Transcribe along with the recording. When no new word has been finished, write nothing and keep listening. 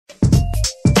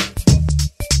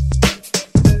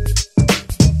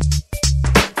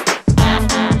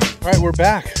we're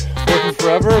back. Working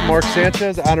Forever, Mark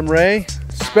Sanchez, Adam Ray,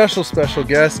 special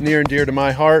guest, near and dear to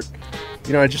my heart.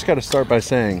 You know, I just got to start by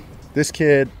saying, this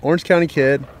kid, Orange County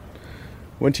kid,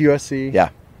 went to USC. Yeah.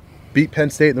 Beat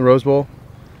Penn State in the Rose Bowl.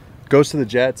 Goes to the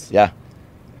Jets. Yeah.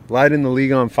 Lighting the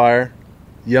league on fire.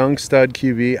 Young stud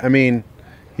QB. I mean,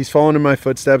 he's following in my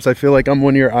footsteps. I feel like I'm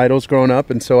one of your idols growing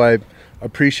up, and so I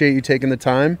appreciate you taking the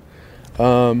time.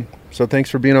 So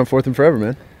thanks for being on Fourth and Forever,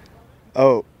 man.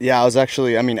 Oh, yeah,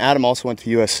 Adam also went to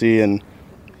USC and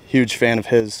huge fan of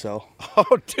his, so.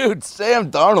 Oh, dude, Sam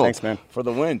Darnold. Thanks, man. For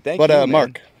the win. Thank you, man.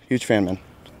 Mark, huge fan, man.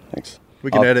 Thanks. We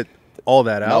can edit all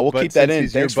that out. No, we'll keep that in.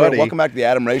 Thanks for welcome back to the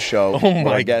Adam Ray Show. Oh,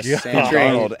 my guest, God. Sam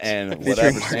Darnold and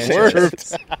whatever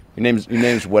Sanchez. Your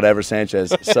name's whatever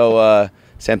Sanchez. So,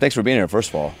 Sam, thanks for being here, first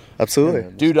of all. Absolutely.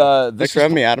 Dude, thanks for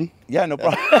having me, Adam. Yeah, no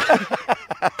problem.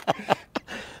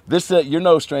 You're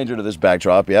no stranger to this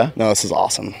backdrop, yeah? No, this is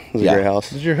awesome. This is a great house.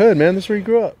 This is your hood, man. This is where you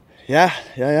grew up. Yeah.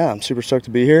 I'm super stoked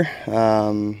to be here.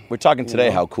 We're talking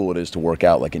today how cool it is to work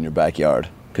out like in your backyard,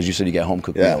 because you said you get home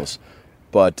cooked meals.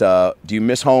 But do you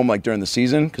miss home like during the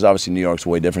season? Because obviously New York's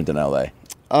way different than LA.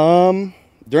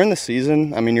 During the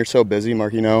season, I mean, you're so busy,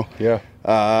 Mark. You know. Yeah.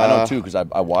 I know too, because I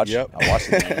watch. Yep. I watch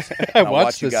the games. I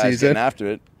watch you the guys season. getting after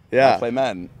it. Yeah. I play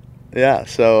Madden. Yeah.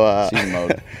 So. Season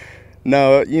mode.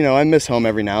 No, I miss home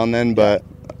every now and then, but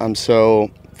I'm so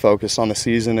focused on the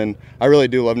season, and I really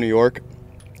do love New York,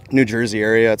 New Jersey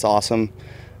area. It's awesome.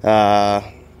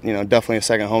 Definitely a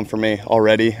second home for me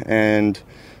already, and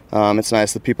it's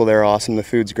nice. The people there are awesome. The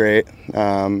food's great.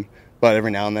 But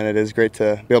every now and then it is great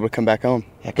to be able to come back home.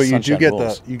 But you do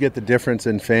get the difference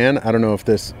in fan. I don't know if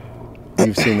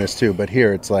you've seen this too, but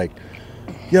here it's like,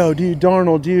 yo, dude,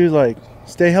 Darnold, dude, like,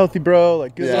 stay healthy, bro.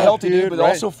 Like, good Stay luck, healthy, dude, but right?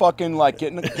 also fucking like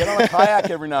get on a kayak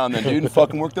every now and then, dude, and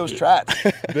fucking work those trats.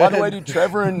 By the way, dude,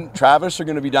 Trevor and Travis are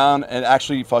gonna be down, and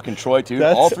actually fucking Troy too.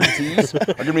 All three T's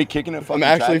are gonna be kicking it. I'm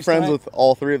actually friends with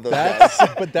all three of those guys.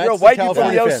 But that's you're a white dude from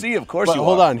California the fan. OC, of course But you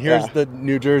hold are. on, here's the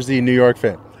New Jersey, New York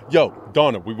fan. Yo,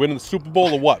 Donna, we winning the Super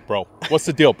Bowl or what, bro? What's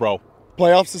the deal, bro?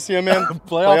 Playoffs this year, man.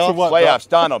 Playoffs or what? Playoffs,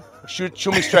 Donald. Shoot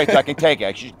me straight, dude. I can take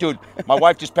it. Dude, my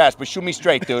wife just passed, but shoot me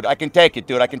straight, dude. I can take it,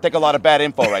 dude. I can take a lot of bad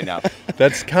info right now.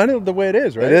 That's kind of the way it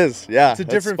is, right? It is, yeah. It's a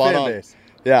different fan base.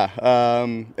 Yeah.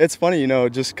 It's funny,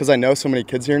 just because I know so many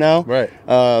kids here now. Right.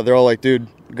 They're all like, dude,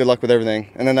 good luck with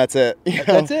everything. And then that's it.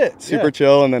 That's it. Super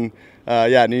chill. And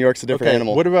then, New York's a different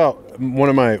animal. What about one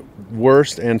of my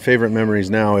worst and favorite memories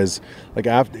now is like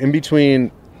in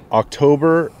between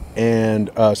October and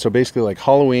so basically like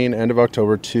Halloween, end of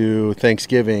October to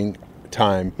Thanksgiving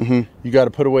time, you got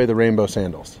to put away the rainbow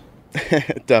sandals.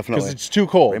 Definitely. Because it's too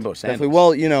cold. Rainbow sandals. Definitely.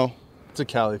 Well, It's a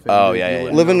Cali thing. Oh, yeah.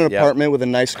 live in an apartment with a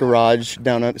nice garage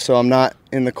down, so I'm not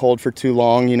in the cold for too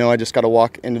long. I just got to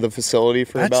walk into the facility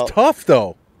for That's about tough,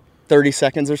 though. 30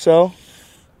 seconds or so.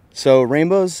 So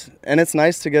rainbows, and it's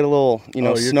nice to get a little,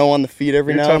 snow on the feet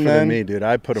every You're now tougher and then. than me, dude.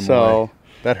 I put them So- away.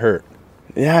 That hurt.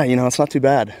 Yeah, it's not too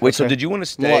bad. Wait, so did you want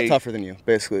to I'm a lot stay? tougher than you,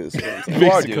 basically. Is what I'm saying.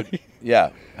 You are, dude.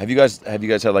 Yeah. Have you guys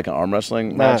had like an arm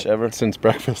wrestling match Not ever? since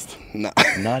breakfast. No.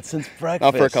 Not since breakfast.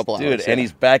 Not for a couple dude, hours, and yeah.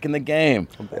 he's back in the game.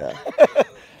 Yeah.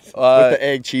 With the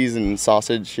egg, cheese, and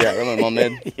sausage. Yeah, that my mom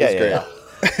made. Yeah,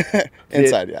 It's great.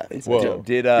 Inside, yeah. Whoa.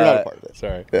 Did You're not a part of it.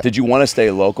 Sorry. Yeah. Did you want to stay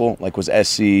local? Like, was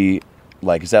SC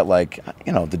like? Is that like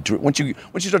once you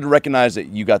start to recognize that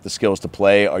you got the skills to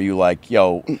play? Are you like,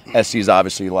 yo, SC is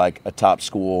obviously like a top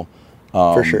school?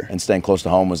 For sure. And staying close to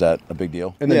home, was that a big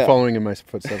deal? And then Yeah. following in my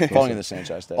footsteps. Following in the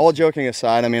Sanchez steps. All joking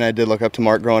aside, I did look up to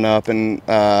Mark growing up, and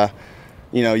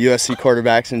USC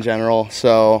quarterbacks in general.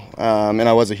 So, and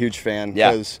I was a huge fan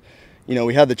Yeah. because,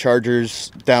 we had the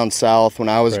Chargers down south when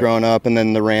I was growing up, and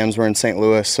then the Rams were in St.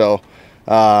 Louis. So,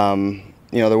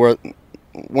 there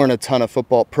weren't a ton of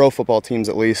pro football teams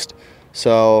at least.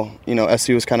 So, SC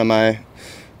was kind of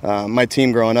my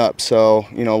team growing up. So,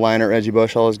 Lionel, Reggie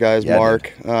Bush, all those guys, Yeah,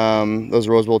 Mark, those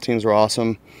Rose Bowl teams were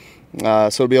awesome. So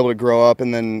to be able to grow up,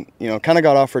 and then, kind of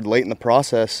got offered late in the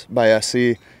process by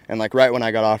SC. And like right when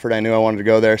I got offered, I knew I wanted to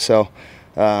go there. So,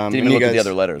 Didn't even look at the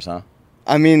other letters, huh?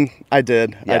 I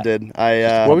did. Yeah. I did.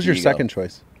 What was your you go? second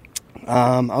choice?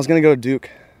 I was going to go to Duke.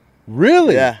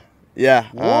 Really? Yeah.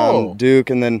 Whoa. Duke,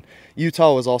 and then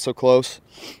Utah was also close.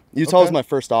 Utah was Okay. my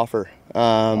first offer.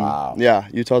 Wow. Yeah,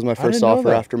 Utah was my first didn't know offer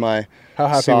that. after my How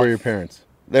happy were your parents?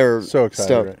 They were So excited,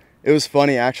 stoked. right? It was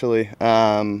funny, actually.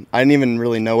 I didn't even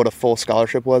really know what a full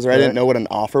scholarship was, or I didn't know what an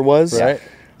offer was. Right.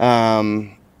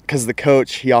 Because the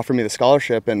coach, he offered me the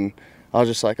scholarship, and I was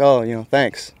just like, oh,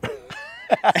 thanks.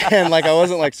 And like I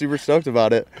wasn't like super stoked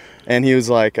about it. And he was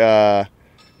like,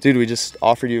 dude, we just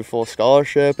offered you a full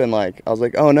scholarship. And like I was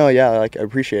like, oh no, yeah, like I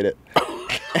appreciate it.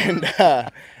 And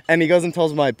And he goes and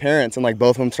tells my parents, and like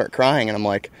both of them start crying, and I'm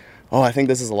like, oh, I think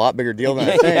this is a lot bigger deal than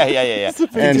I think. Yeah. And,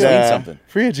 It means something.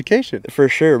 Free education. For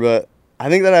sure, but I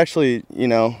think that actually,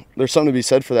 there's something to be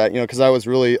said for that, because I was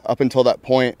really, up until that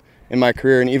point in my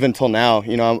career, and even till now,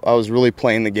 I was really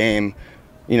playing the game,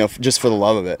 just for the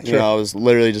love of it. Sure. I was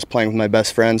literally just playing with my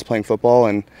best friends, playing football,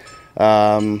 and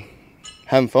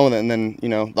having fun with it. And then,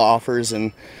 the offers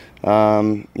and,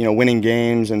 winning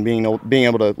games and being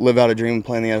able to live out a dream and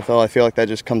playing the NFL, I feel like that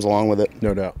just comes along with it.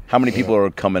 No doubt. How many people are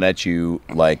coming at you,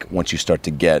 like, once you start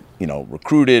to get,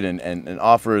 recruited and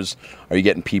offers? Are you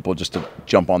getting people just to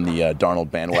jump on the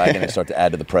Darnold bandwagon and start to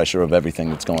add to the pressure of everything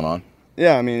that's going on?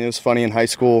 Yeah, I mean, it was funny in high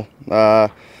school.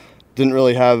 Didn't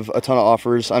really have a ton of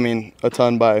offers. I mean, a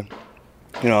ton by,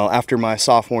 after my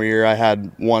sophomore year, I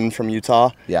had one from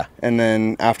Utah. Yeah. And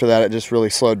then after that, it just really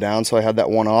slowed down. So I had that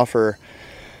one offer.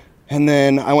 And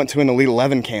then I went to an Elite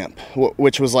 11 camp,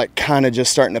 which was like kind of just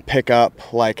starting to pick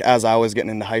up like as I was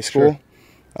getting into high school. Sure.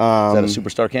 Is that a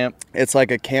superstar camp? It's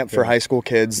like a camp for high school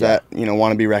kids that,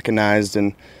 want to be recognized.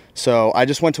 And so I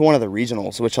just went to one of the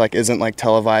regionals, which like isn't like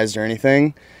televised or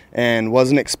anything, and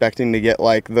wasn't expecting to get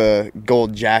like the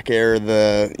gold jacket or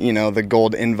the, the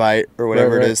gold invite or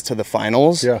whatever Right. it is to the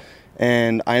finals. Yeah.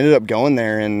 And I ended up going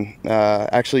there, and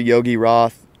actually Yogi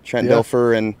Roth, Trent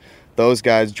Dilfer, and those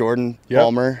guys, Jordan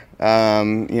Palmer,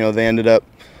 they ended up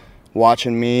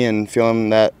watching me and feeling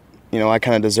that, I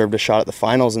kind of deserved a shot at the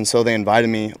finals. And so they invited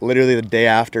me literally the day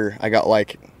after I got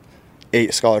like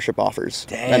 8 scholarship offers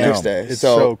that next day. It's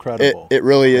so credible. It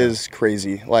really is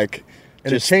crazy. Like,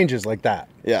 And it changes like that.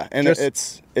 yeah. And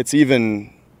just- it's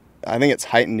even, I think it's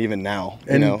heightened even now,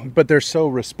 But they're so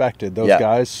respected, those Yeah.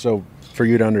 guys. So for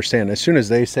you to understand, as soon as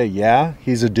they say, yeah,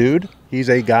 he's a dude, he's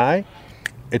a guy,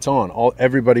 it's on.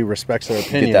 Everybody respects their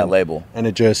opinion. that label. And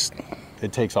it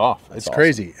takes off. It's awesome.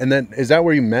 crazy. And then, is that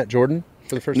where you met Jordan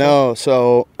for the first time? No,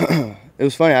 so it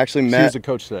was funny. I actually He met. was a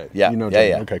coach today. Yeah. You know Yeah, Jordan.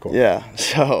 yeah. Okay, cool. Yeah,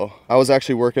 so I was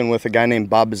actually working with a guy named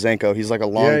Bob Bazenko. He's like a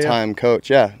long-time coach.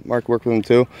 Yeah, Mark worked with him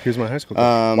too. He was my high school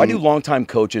coach. Why do longtime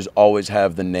coaches always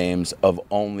have the names of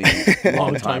only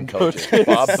longtime coaches?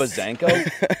 Bob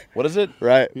Bazanko? What is it?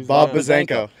 Right, Bob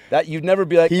Bazenko. That you'd never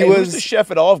be like, He hey, was- who's the chef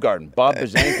at Olive Garden? Bob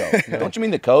Bazanko. Don't you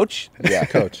mean the coach? Yeah.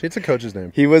 Coach. It's a coach's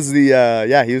name. He was he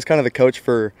was kind of the coach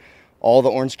for all the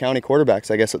Orange County quarterbacks,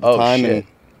 I guess, at the time. Shit.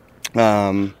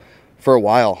 And for a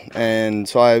while. And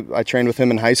so I trained with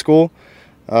him in high school.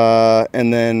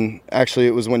 And then actually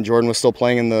it was when Jordan was still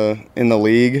playing in the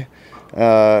league.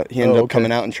 He ended up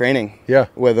coming out and training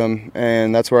with him.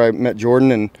 And that's where I met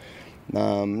Jordan,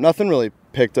 and nothing really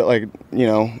picked up. Like,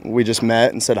 we just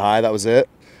met and said hi. That was it.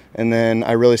 And then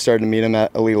I really started to meet him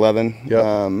at Elite 11.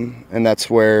 And that's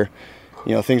where,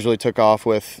 things really took off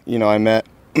with, I met,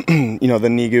 the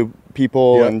NIGU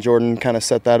people, and Jordan kind of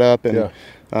set that up. And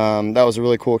that was a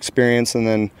really cool experience. And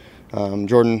then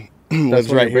Jordan lives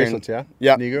one right of your here. bracelets,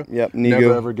 Yeah. Nigu? Yep, Never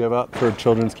Nigu. ever give up for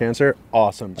children's cancer.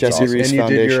 Awesome. Jesse Awesome. Reese And you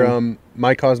did your Foundation.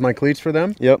 My Cause, My Cleats for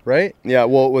them? Yep. Right? Yeah,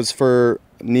 well, it was for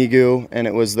NIGU, and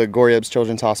it was the Goryebbs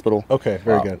Children's Hospital. Okay,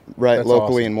 very good. Right, That's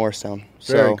locally awesome. in Morristown.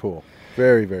 Very cool.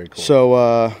 Very, very cool.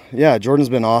 So, Jordan's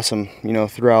been awesome,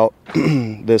 throughout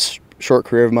this short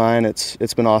career of mine.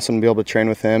 It's been awesome to be able to train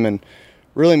with him, and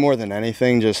really more than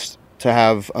anything, just to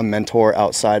have a mentor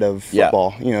outside of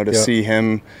football, to see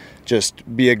him just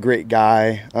be a great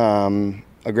guy,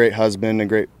 a great husband, a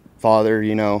great father,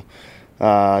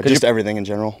 just everything in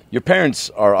general. Your parents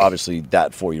are obviously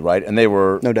that for you, right? And they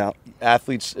were No doubt.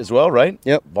 athletes as well, right?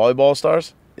 Yep. Volleyball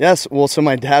stars? Yes, well, so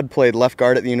my dad played left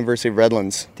guard at the University of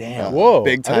Redlands. Damn. Whoa.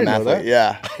 Big time I didn't know athlete. that.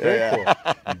 Yeah. Very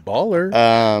cool.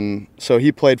 Baller. So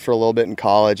he played for a little bit in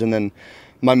college, and then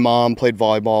my mom played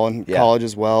volleyball in college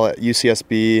as well at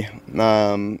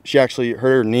UCSB. She actually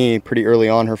hurt her knee pretty early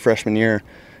on her freshman year.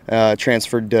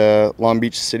 Transferred to Long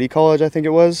Beach City College, I think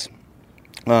it was.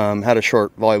 Had a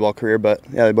short volleyball career, but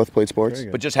yeah, they both played sports.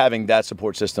 But just having that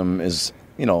support system is,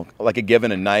 like a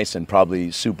given and nice and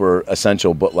probably super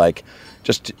essential. But like,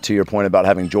 just to your point about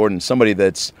having Jordan, somebody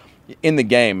that's in the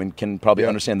game and can probably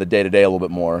understand the day-to-day a little bit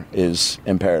more is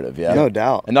imperative. Yeah, No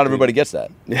doubt. And not everybody gets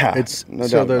that. Yeah, It's no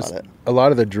so doubt there's about it. a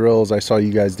lot of the drills I saw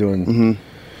you guys doing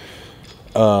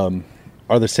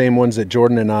are the same ones that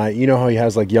Jordan and I, how he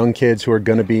has like young kids who are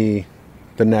going to be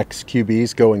the next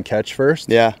QBs go and catch first.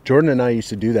 Yeah. Jordan and I used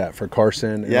to do that for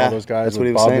Carson and Yeah, all those guys, that's what with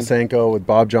he Bob was saying. Basenko, with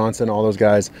Bob Johnson, all those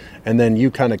guys. And then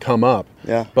you kind of come up.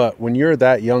 Yeah. But when you're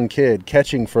that young kid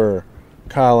catching for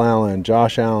Kyle Allen,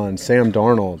 Josh Allen, Sam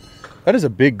Darnold, that is a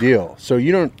big deal. So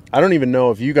I don't even know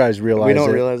if you guys realize it.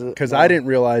 don't realize it, Because no. I didn't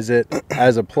realize it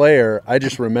as a player. I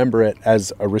just remember it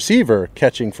as a receiver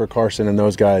catching for Carson and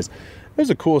those guys. was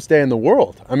the coolest day in the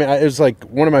world. I mean, it was like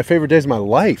one of my favorite days of my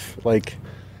life. Like,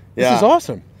 this is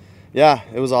awesome. Yeah,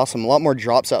 it was awesome. A lot more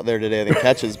drops out there today than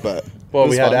catches, but Well, it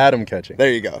was we had fun. Adam catching.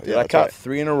 There you go. Dude, Yeah, I that's caught right.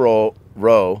 3 in a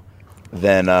row,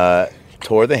 then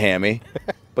tore the hammy.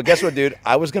 But guess what, dude?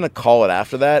 I was gonna call it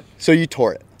after that. So you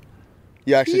tore it.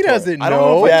 You actually He tore doesn't it. know. I don't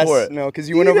know if I Yes, tore it. no, because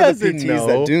you He went over the doesn't PTs know.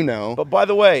 that do know. But by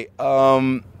the way,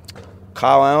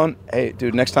 Kyle Allen, hey,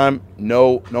 dude, next time,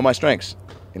 know my strengths.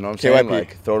 You know what I'm saying? KYP.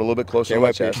 Like, throw it a little bit closer to my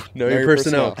KYP. chest. Know Know your your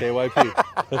personnel. personnel.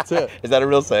 KYP. That's it. Is that a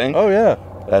real saying? Oh, yeah.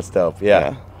 That's dope.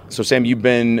 Yeah. So, Sam, you've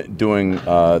been doing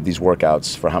these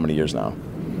workouts for how many years now?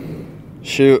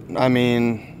 Shoot, I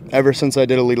mean, ever since I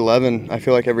did Elite 11, I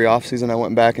feel like every offseason I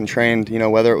went back and trained,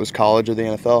 whether it was college or the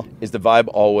NFL. Is the vibe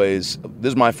always,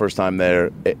 this is my first time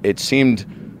there, it seemed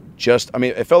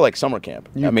it felt like summer camp.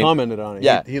 You commented on it.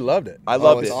 Yeah. He loved it. I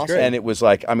loved it's it. awesome. And it was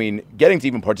like, getting to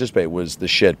even participate was the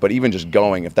shit. But even just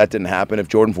going, if that didn't happen, if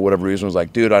Jordan, for whatever reason, was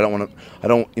like, dude, I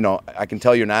can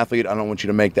tell you're an athlete. I don't want you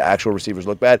to make the actual receivers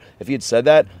look bad. If he had said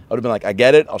that, I would have been like, I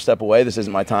get it. I'll step away. This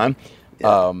isn't my time.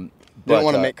 Didn't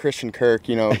want to make Christian Kirk,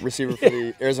 receiver for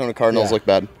the Arizona Cardinals, Yeah. look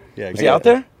bad. Yeah, Was he out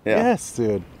there? Yeah. Yes,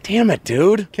 dude. Damn it,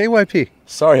 dude. KYP.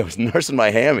 Sorry, I was nursing my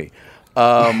hammy.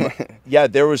 Yeah,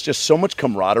 there was just so much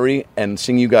camaraderie, and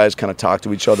seeing you guys kind of talk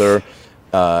to each other,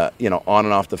 on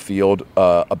and off the field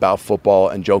about football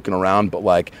and joking around. But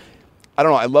like, I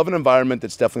don't know. I love an environment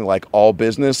that's definitely like all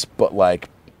business, but like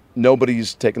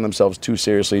nobody's taking themselves too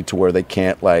seriously to where they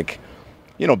can't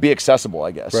be accessible,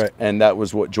 I guess. Right. And that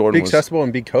was what Jordan Be was. accessible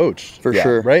and be coached. For Yeah.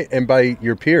 sure. Right? And by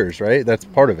your peers, right? That's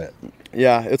part of it.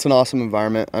 Yeah, it's an awesome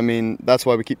environment. I mean, that's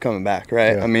why we keep coming back,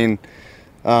 right? Yeah. I mean,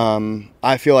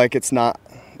 I feel like it's not,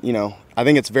 I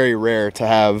think it's very rare to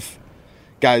have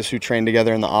guys who train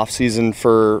together in the off season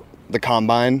for the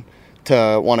combine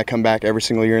to want to come back every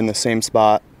single year in the same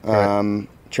spot, Right.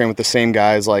 train with the same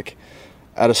guys. Like,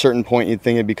 at a certain point, you'd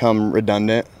think it'd become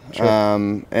redundant. Sure.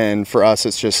 And for us,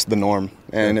 it's just the norm.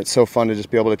 And it's so fun to just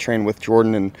be able to train with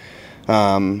Jordan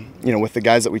and, with the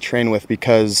guys that we train with,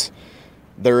 because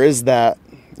there is that,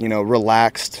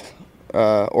 relaxed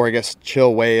or I guess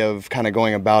chill way of kind of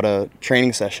going about a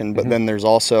training session. But then there's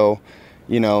also,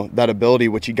 that ability,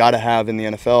 which you got to have in the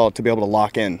NFL, to be able to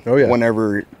lock in Oh, yeah.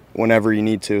 whenever you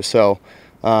need to. So,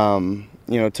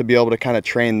 to be able to kind of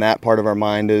train that part of our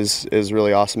mind is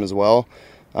really awesome as well.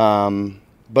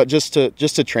 But just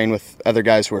to train with other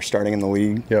guys who are starting in the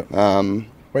league. Yeah.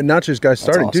 But not just guys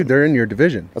starting. awesome. Dude, they're in your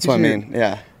division. That's what I mean.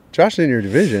 Yeah. Josh is in your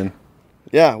division.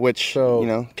 Yeah, which So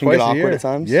can twice get a awkward year. at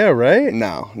times. Yeah, right?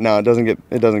 No, it doesn't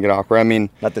get awkward. I mean,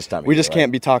 Not this time of we year, just right?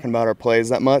 can't be talking about our plays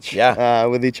that much. Yeah.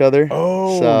 With each other.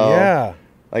 Oh, So, yeah.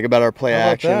 Like about our play How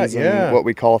about actions that? Yeah. and what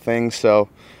we call things. So,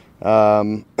 Do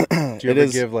you it ever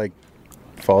is- give like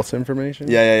false information?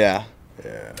 yeah. Yeah.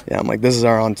 Yeah, I'm like, this is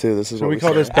our on too. This is So what we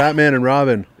call this Batman and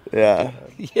Robin. Yeah.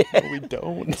 We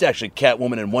don't. It's actually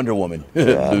Catwoman and Wonder Woman,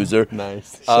 loser.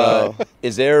 Nice.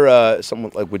 Is there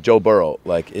someone like with Joe Burrow?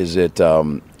 Like, is it?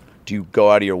 Do you go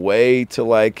out of your way to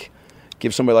like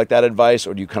give somebody like that advice,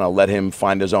 or do you kind of let him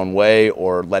find his own way,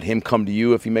 or let him come to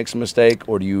you if he makes a mistake,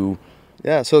 or do you?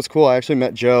 Yeah, so it's cool. I actually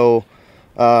met Joe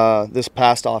this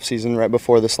past off season, right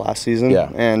before this last season. Yeah.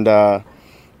 And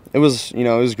it was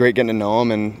great getting to know him,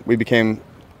 and we became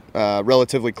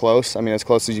relatively close. I mean, as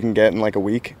close as you can get in like a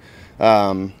week.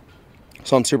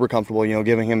 So I'm super comfortable,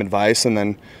 giving him advice, and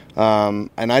then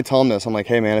and I tell him this. I'm like,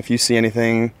 hey man, if you see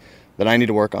anything that I need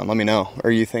to work on, let me know,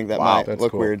 or you think that might That's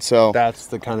look cool. weird. So That's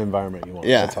the kind of environment you want.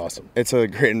 yeah, That's awesome. It's a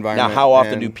great Now, environment. how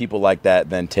often and- do people like that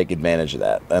then take advantage of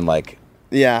that? And like,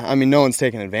 Yeah, I mean, no one's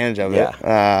taking advantage of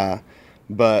it.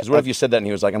 But 'cause what if you said that and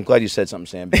he was like, "I'm glad you said something,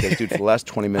 Sam, because dude, for the last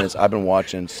 20 minutes, I've been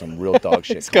watching some real dog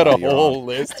shit." It's got a come out of your whole arm.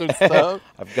 list of stuff.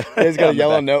 I've got, he's got a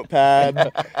yellow notepad,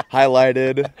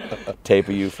 highlighted. tape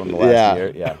of you from the last Yeah.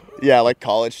 year. Yeah. Yeah, like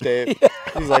college tape.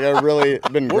 He's like, I've really been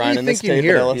What were you grinding this thinking tape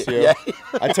here? at LSU.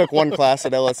 I took one class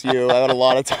at LSU. I had a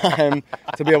lot of time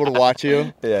to be able to watch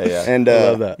you. Yeah. And I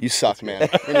love that. you suck, man.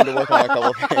 We need to work on a couple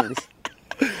of things.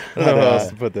 I don't know how else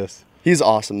to put this. He's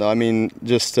awesome, though. I mean,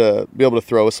 just to be able to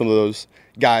throw with some of those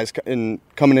guys and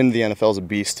coming into the NFL is a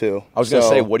beast, too. I was going to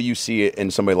So- say, what do you see in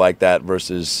somebody like that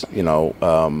versus,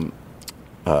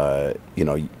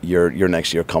 your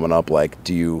next year coming up? Like,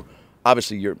 do you,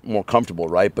 obviously you're more comfortable,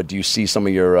 right? But do you see some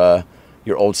of your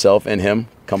old self in him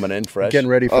coming in fresh? Getting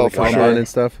ready for Oh, the for combine sure. and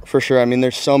stuff. For sure. I mean,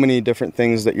 there's so many different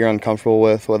things that you're uncomfortable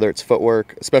with, whether it's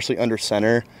footwork, especially under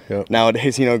center. Yep.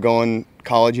 Nowadays, going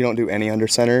college, you don't do any under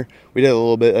center. We did a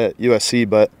little bit at USC,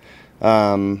 but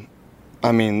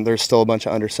I mean, there's still a bunch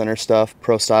of under center stuff,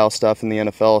 pro style stuff in the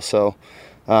NFL. So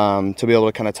to be able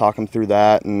to kind of talk them through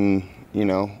that and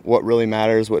what really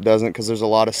matters, what doesn't, because there's a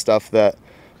lot of stuff that,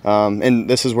 and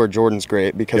this is where Jordan's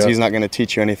great, because he's not going to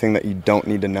teach you anything that you don't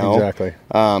need to know. Exactly.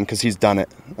 Because he's done it.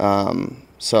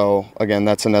 So, again,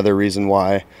 that's another reason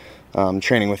why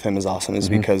training with him is awesome, is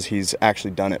because he's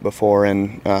actually done it before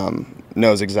and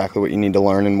knows exactly what you need to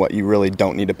learn and what you really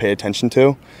don't need to pay attention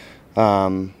to.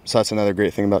 So that's another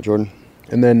great thing about Jordan.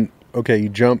 And then, okay, you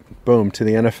jump, boom, to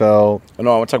the NFL. Oh,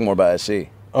 no, I'm talking more about SC.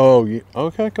 Oh,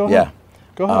 okay, go ahead. Yeah.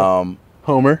 Go ahead.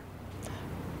 Homer.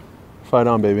 Fight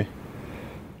on, baby.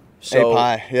 So,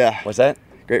 A-Pie, yeah. What's that?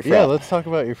 Great frat. Yeah, let's talk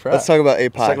about your frat. Let's talk about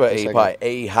A-Pie. Let's talk about for a second. A-Pie.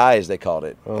 A-High, as they called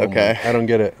it. Oh, Okay. I don't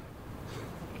get it.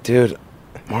 Dude,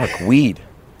 Mark, weed.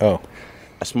 Oh.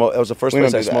 That was the first We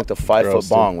place don't I do that. smoked a 5-foot Gross,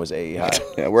 bong was A-High.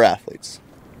 Yeah, we're athletes.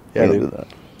 Yeah, We don't dude. do that.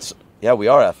 Yeah, we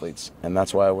are athletes, and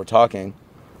that's why we're talking.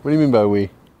 What do you mean by we?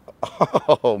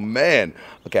 Oh, man.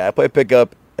 Okay, I play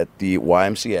pickup at the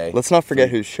YMCA. Let's not forget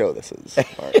whose show this is.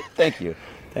 All right. Thank you.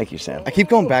 Thank you, Sam. I keep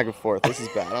going back and forth. This is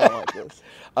bad. I don't like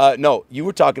this. No, you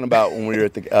were talking about when we were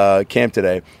at the camp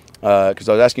today, because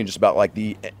I was asking you just about like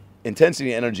the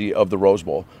intensity and energy of the Rose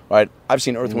Bowl, right? I've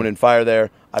seen Earth, Wind, and Fire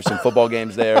there. I've seen football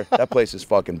games there. That place is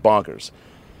fucking bonkers.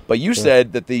 But you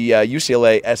said that the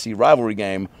UCLA-SC rivalry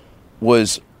game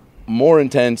was more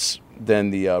intense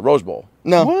than the Rose Bowl.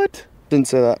 No. What? Didn't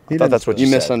say that. I thought that's what You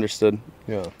you said. misunderstood.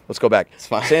 Yeah. Let's go back.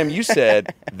 fine. Sam, you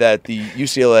said that the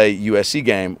UCLA-USC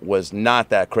game was not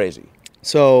that crazy.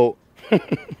 So,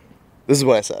 this is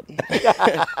what I said.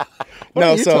 Why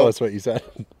don't you tell us what you said?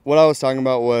 What I was talking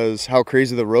about was how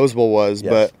crazy the Rose Bowl was, Yes.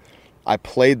 but I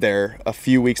played there a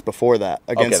few weeks before that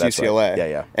against that's right. UCLA.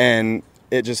 Yeah. And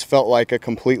it just felt like a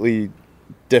completely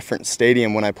different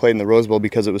stadium when I played in the Rose Bowl,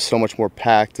 because it was so much more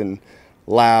packed and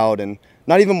loud, and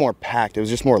not even more packed, it was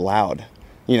just more loud.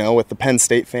 With the Penn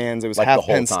State fans, it was Like the half whole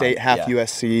Penn time, State, half yeah.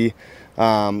 USC.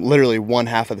 Literally one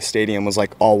half of the stadium was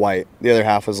like all white. The other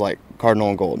half was like Cardinal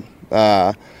and gold.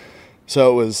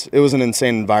 So it was an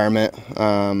insane environment.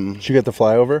 Did you get the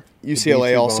flyover?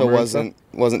 UCLA The B2 also bomber and stuff?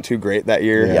 wasn't too great that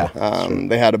year. Yeah, that's true.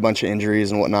 They had a bunch of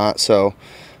injuries and whatnot, so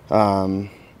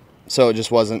it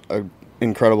just wasn't an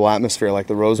incredible atmosphere like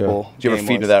the Rose Bowl. Did you ever game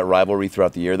feed into was. that rivalry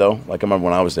throughout the year, though? Like, I remember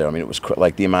when I was there, I mean, it was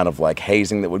like the amount of like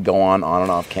hazing that would go on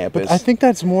and off campus. But I think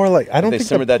that's more like, I don't they think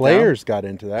simmered the that down? players got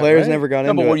into that. Players right? never got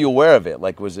No, into but were it. you aware of it?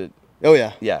 Like, was it? Oh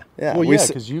yeah, Yeah. yeah. Well, We yeah, s-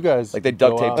 because you guys Like they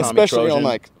duct go taped out, Tommy especially Trojan. on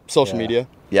like social Yeah. media.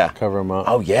 Yeah. cover them up.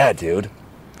 Oh yeah, dude.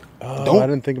 Oh, I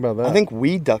didn't think about that. I think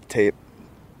we duct tape.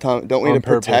 Don't we On to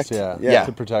purpose, protect? Yeah.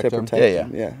 To protect them. Yeah.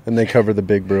 Yeah. And they cover the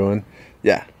big Bruin.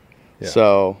 Yeah. Yeah.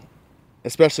 So,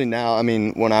 especially now, I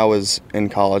mean, when I was in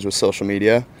college with social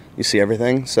media, you see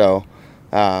everything. So,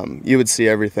 you would see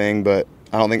everything, but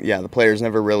I don't think, the players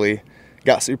never really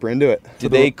got super into it.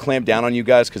 Did they clamp down on you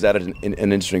guys? Because that is an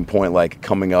interesting point. Like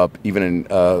coming up, even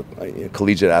in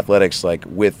collegiate athletics, like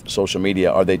with social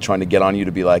media, are they trying to get on you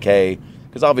to be like, hey?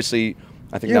 Because obviously,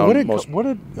 I think Yeah, now what did, most.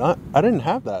 I didn't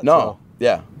have that. No, so.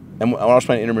 yeah. And when I was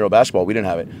playing intramural basketball, we didn't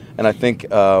have it. And I think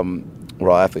we're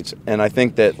all athletes. And I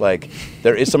think that like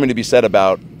there is something to be said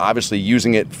about obviously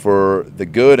using it for the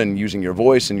good and using your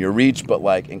voice and your reach. But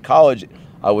like in college,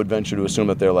 I would venture to assume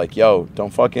that they're like, yo,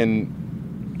 don't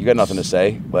fucking, you got nothing to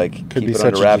say. Like Could keep be it such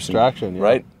under a wraps. distraction, yeah.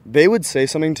 Right? They would say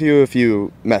something to you if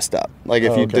you messed up. Like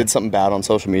if Oh, you okay. did something bad on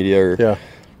social media, or, Yeah.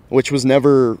 which was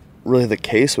never really the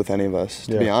case with any of us,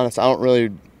 to be Yeah. honest. I don't really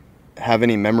have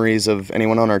any memories of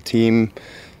anyone on our team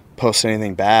posting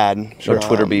anything bad. Or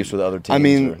Twitter beefs with other teams. I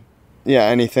mean, or- yeah,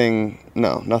 anything,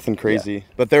 no, nothing crazy.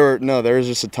 But there was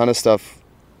just a ton of stuff,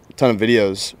 a ton of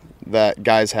videos that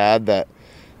guys had that,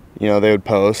 they would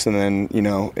post. And then,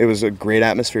 it was a great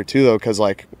atmosphere too, though, because,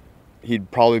 like,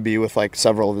 he'd probably be with, like,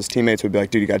 several of his teammates would be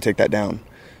like, dude, you got to take that down.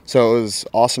 So it was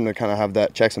awesome to kind of have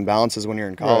that checks and balances when you're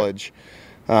in college.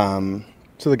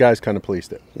 So the guys kind of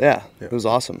policed it. Yeah, it was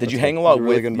awesome. Did you It hang a was lot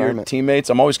really with good your environment.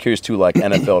 teammates? I'm always curious too, like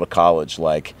NFL to college.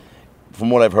 Like, from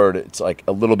what I've heard, it's like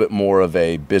a little bit more of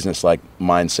a business-like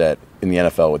mindset in the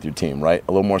NFL with your team, right?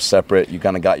 A little more separate. You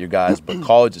kind of got your guys, but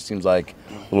college, it seems like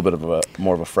a little bit of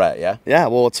more of a frat, yeah? Yeah,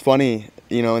 well, it's funny,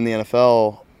 in the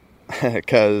NFL,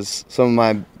 because some of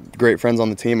my great friends on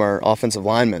the team are offensive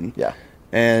linemen. Yeah.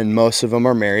 And most of them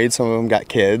are married. Some of them got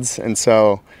kids. And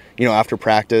so, after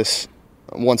practice,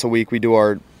 once a week we do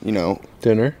our,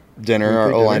 Dinner. our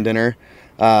Weekly O-line dinner,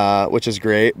 which is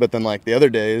great. But then, like, the other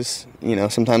days,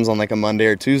 sometimes on, like, a Monday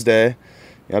or Tuesday,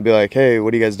 I'd be like, hey,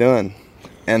 what are you guys doing?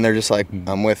 And they're just like,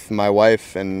 I'm with my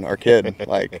wife and our kid.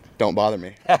 Like, don't bother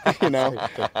me,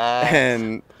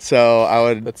 And so I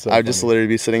would That's so I would just funny. literally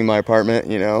be sitting in my apartment,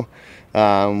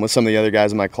 with some of the other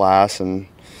guys in my class. And,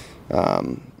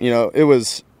 it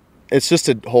was it's just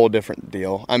a whole different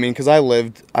deal. I mean, because I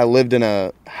lived in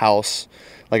a house,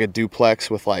 like a duplex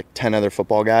with like 10 other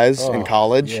football guys in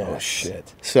college. yeah. Oh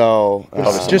shit. So Probably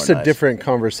It's just a somewhere nice. different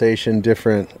conversation,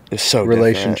 different it's so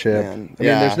relationship. different, man.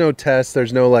 I mean, there's no test.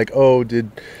 There's no like, oh, are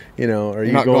you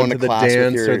not going going to to the class with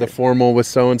dance or your- the formal with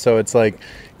so and so? It's like,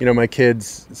 my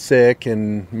kid's sick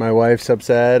and my wife's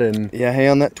upset, and Yeah, hey,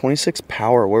 on that 26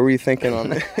 power, what were you thinking on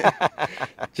that?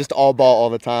 Just all ball all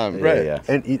the time. Right. Yeah.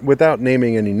 And without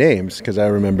naming any names, because I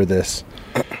remember this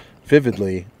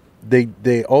vividly,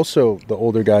 they also, the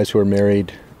older guys who are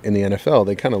married in the NFL,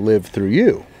 they kind of live through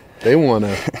you. They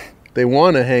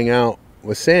wanna hang out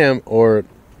with Sam or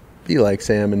be like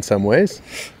Sam in some ways.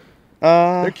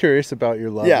 They're curious about your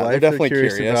love Yeah, life. they're definitely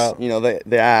curious. about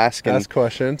They ask and ask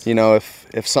questions.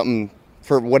 if something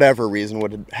for whatever reason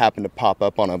would happen to pop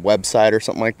up on a website or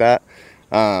something like that,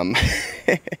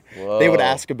 they would Whoa.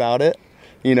 ask about it.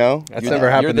 That's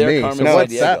never happened you're to there, me. Carmen So No,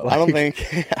 what's Sandiego. that like? I don't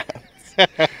think.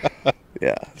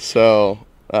 Yeah. So.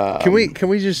 Can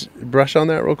we just brush on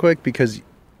that real quick, because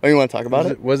Oh, you want to talk about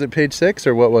it? was it page 6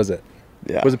 or what was it?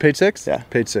 Yeah. Was it page 6? Yeah.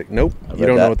 Page 6. Nope. I You read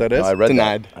don't that. know what that is? No, I read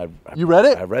Denied. that. You read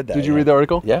it? I read that. Did you yeah. read the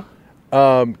article? Yeah.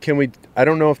 Can we? I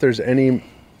don't know if there's any.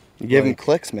 You gave him like,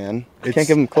 clicks, man. You it's- can't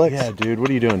give him clicks. Yeah, dude. What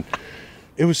are you doing?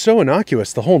 It was so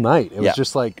innocuous the whole night. It was Yeah.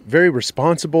 just like very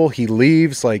responsible. He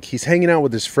leaves, like he's hanging out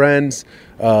with his friends.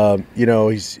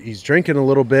 He's drinking a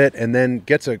little bit and then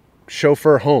gets a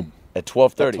chauffeur home. At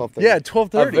 12:30. 12:30. Yeah, at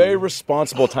 12:30. A very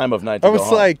responsible time of night to I go was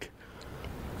home. like,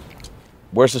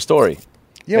 Where's the story?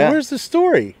 Yeah. where's the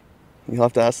story? You'll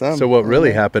have to ask them. So what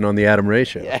really happened on the Adam Ray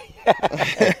show?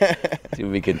 To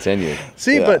be continued.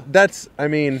 See, Yeah. but that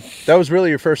was really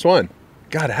your first one.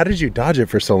 God, how did you dodge it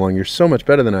for so long? You're so much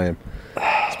better than I am.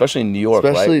 Especially in New York,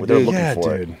 Especially, right? Where they're dude. looking Yeah,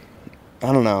 for dude. it.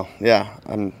 I don't know. Yeah,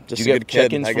 I'm Do just you a get good kid.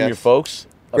 check-ins I from your guess. folks?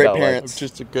 Great about, like, parents.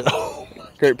 Just a good.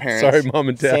 Great parents. Sorry, mom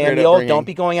and dad. Samuel, upbringing. don't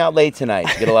be going out late tonight.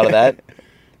 You get a lot of that?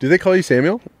 Do they call you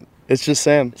Samuel? It's just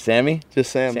Sam. Sammy?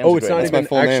 Just Sam. Sam's Oh, it's great. not That's my even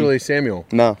full name. actually Samuel.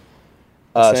 No.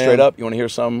 Sam. Straight up, you want to hear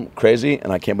something crazy?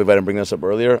 And I can't believe I didn't bring this up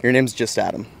earlier. Your name's just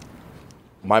Adam.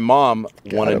 My mom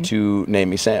wanted him. to name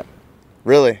me Sam.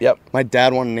 Really? Yep. My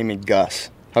dad wanted to name me Gus.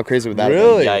 How crazy would that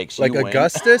Really? have been? Yikes, Like you win.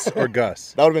 Augustus or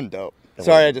Gus? That would have been dope.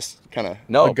 Sorry, I just kind of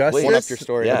No, Augustus? please. One up your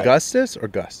story. Yeah. Augustus or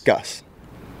Gus? Gus.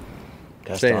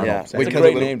 Gus Sam. Darnold. Yeah, That's a because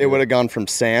great name. it would have gone from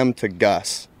Sam to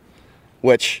Gus,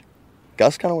 which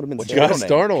Gus kind of would have been. What's sick. your Gus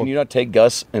middle name? Darnold. Can you not take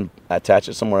Gus and attach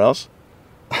it somewhere else?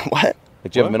 What?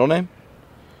 Like, do you have a What? middle name?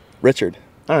 Richard.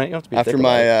 All right, you don't have to be After thick about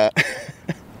my, it.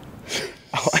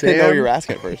 I didn't know what you were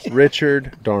asking at first.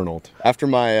 Richard Darnold. After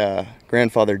my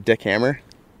grandfather, Dick Hammer.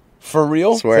 For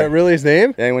real? Is Swear. that really his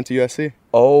name? Yeah, he went to USC.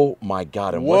 Oh my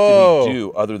God! And what Whoa. did he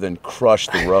do other than crush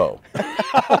the row?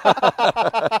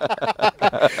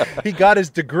 He got his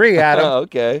degree, Adam.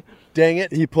 Okay. Dang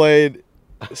it. He played.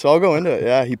 So I'll go into it.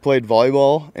 Yeah, he played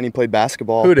volleyball and he played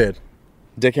basketball. Who did?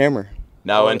 Dick Hammer.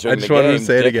 Now I entering just the wanted to game,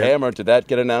 say it Dick again. Hammer. Did that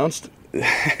get announced?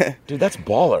 Dude, that's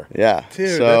baller. Yeah.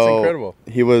 Dude, so that's incredible.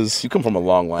 He was. You come from a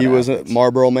long line. He of was a athletes.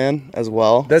 Marlboro man as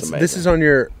well. This amazing. is on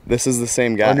your This is the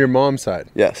same guy. mom's side.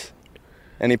 Yes.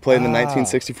 And he played in the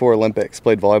 1964 Olympics.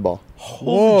 Played volleyball.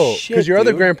 Whoa, shit, because your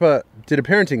other dude. grandpa did a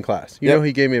parenting class. You Yep. know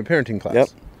he gave me a parenting class. Yep.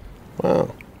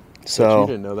 Wow. So, You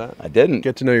didn't know that. I didn't.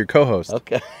 Get to know your co-host.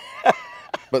 Okay.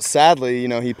 but sadly,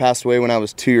 he passed away when I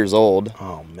was 2 years old.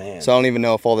 Oh man. So I don't even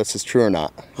know if all this is true or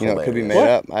not. It could be made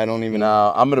Hilarious. up. I don't even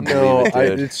know. no, I'm gonna believe No, it,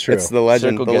 dude. it's true. It's the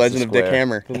legend. Circle The gets legend the of Dick square.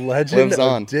 Hammer. The legend lives of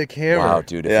on. Dick Hammer. Wow,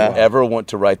 dude! If Yeah. you ever want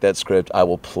to write that script, I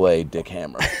will play Dick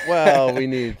Hammer. Well, we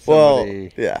need Well,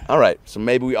 somebody. yeah. All right, so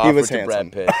maybe we offer was to handsome.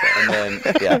 Brad Pitt, and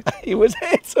then yeah, he was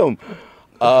handsome.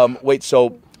 Wait,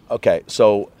 so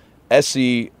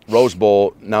SC Rose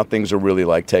Bowl. Now things are really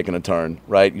like taking a turn,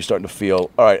 right? You're starting to feel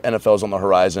all right. NFL's on the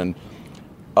horizon.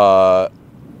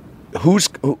 Who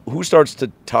starts to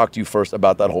talk to you first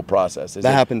about that whole process? Is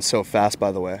That it- happened so fast,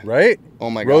 by the way. Right? Oh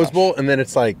my Rose gosh. Bowl, and then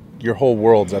it's like your whole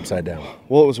world's upside down.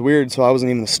 Well, it was weird. So I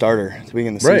wasn't even the starter to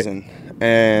begin the Right. season,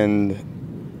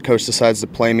 and coach decides to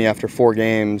play me after 4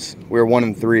 games. We were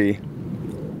 1-3.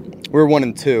 We were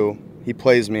 1-2. He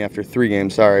plays me after 3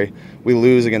 games. Sorry, we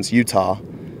lose against Utah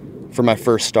for my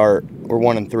first start. We're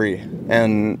 1-3,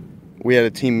 and we had a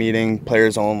team meeting,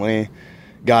 players only.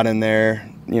 Got in there,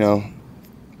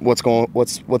 what's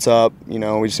up?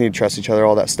 We just need to trust each other,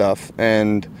 all that stuff,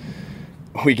 and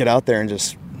we get out there and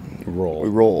just we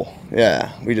roll.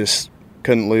 Yeah, we just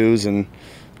couldn't lose, and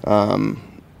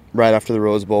right after the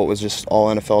Rose Bowl, it was just all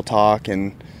NFL talk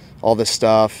and all this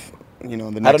stuff. The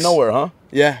next, out of nowhere, huh?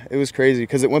 Yeah, it was crazy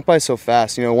because it went by so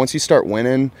fast. Once you start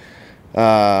winning,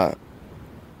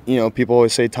 people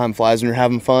always say time flies when you're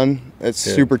having fun. It's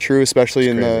super true, especially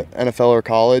in the NFL or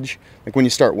college. Like when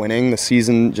you start winning, the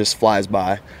season just flies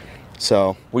by.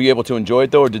 So, were you able to enjoy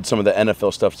it though, or did some of the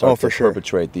NFL stuff start to sure.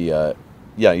 perpetrate the?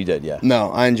 Yeah, you did. Yeah. No,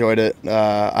 I enjoyed it.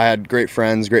 I had great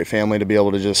friends, great family to be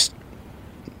able to just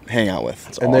hang out with.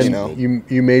 That's and awesome. then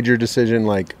you made your decision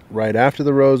like right after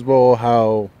the Rose Bowl.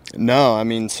 How? No, I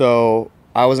mean, so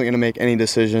I wasn't going to make any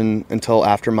decision until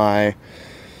after my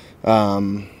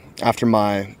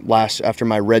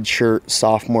red shirt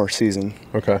sophomore season.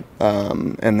 Okay.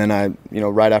 And then I,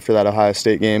 right after that Ohio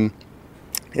State game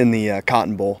in the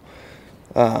Cotton Bowl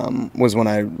was when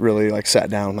I really like sat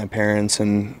down with my parents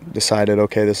and decided,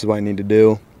 okay, this is what I need to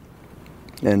do,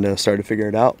 and started to figure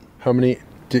it out. How many?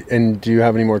 And do you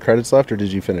have any more credits left, or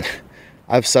did you finish?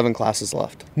 I have 7 classes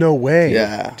left. No way.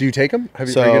 Yeah. Do you take them? Are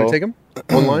you going to take them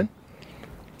online?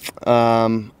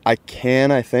 I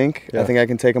can, I think. Yeah. I think I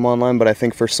can take them online, but I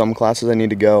think for some classes I need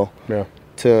to go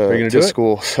to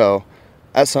school. So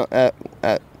at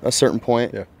a certain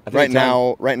point. Yeah. Right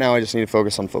now I just need to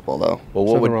focus on football though.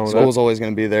 Well, school's always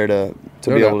going to be there to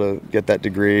be able to get that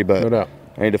degree, but No doubt.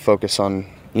 I need to focus on,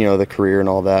 the career and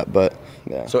all that, but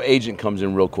yeah. So agent comes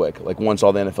in real quick, like once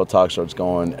all the NFL talk starts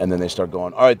going, and then they start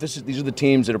going, all right, these are the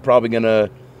teams that are probably going to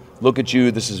look at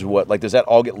you. This is what, like, does that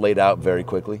all get laid out very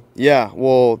quickly? Yeah,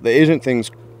 well, the agent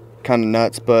thing's kind of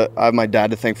nuts, but I have my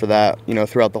dad to thank for that.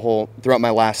 Throughout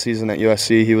my last season at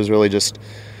USC, he was really just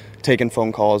taking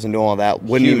phone calls and doing all that.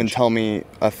 Wouldn't even tell me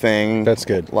a thing. That's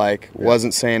good. Like,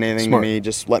 wasn't saying anything Smart. to me.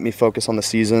 Just let me focus on the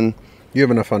season. You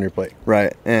have enough on your plate.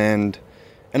 Right, and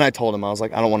I told him, I was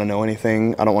like, I don't want to know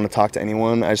anything. I don't want to talk to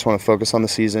anyone. I just want to focus on the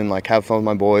season, like have fun with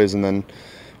my boys, and then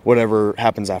whatever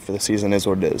happens after the season is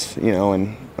what it is,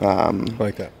 and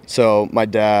Like that. so my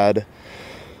dad,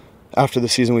 after the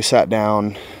season, we sat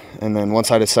down, and then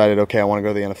once I decided, okay, I want to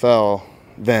go to the NFL,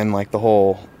 then like the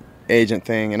whole agent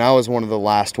thing, and I was one of the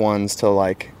last ones to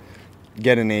like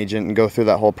get an agent and go through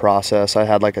that whole process. I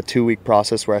had like a 2-week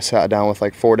process where I sat down with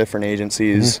like 4 different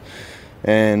agencies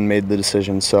and made the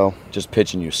decision. So just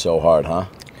pitching you so hard, huh?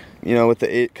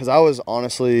 because I was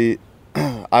honestly,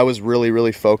 I was really,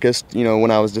 really focused,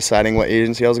 when I was deciding what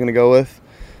agency I was going to go with,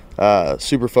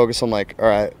 super focused on like, all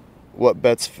right,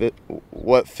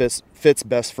 what fits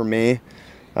best for me.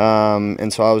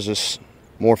 And so I was just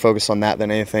more focused on that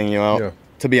than anything, Yeah.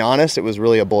 To be honest, it was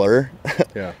really a blur.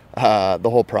 Yeah. The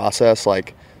whole process,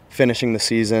 like finishing the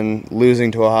season,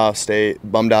 losing to Ohio State,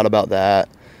 bummed out about that.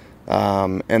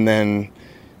 And then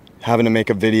having to make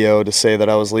a video to say that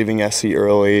I was leaving SC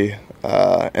early,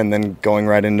 and then going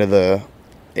right into the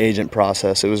agent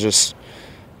process. It was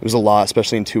a lot,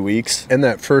 especially in 2 weeks. And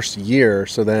that first year,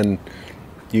 so then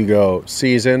you go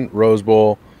season, Rose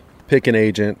Bowl, pick an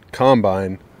agent,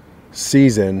 combine,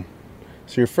 season.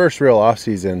 So your first real off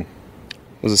season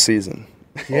Was a season.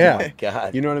 Yeah. Oh my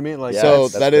God. You know what I mean? Like, Yeah, So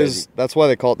that's that's why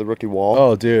they call it the rookie wall.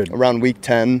 oh, dude, Around week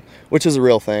 10, which is a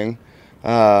real thing.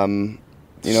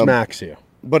 smacks you.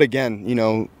 But again,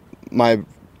 I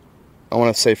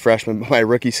want to say freshman, but my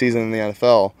rookie season in the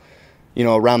NFL,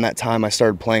 around that time I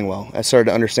started playing well. I started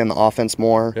to understand the offense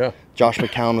more. Yeah. Josh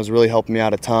McCown was really helping me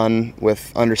out a ton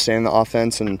with understanding the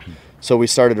offense, and so we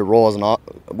started to roll as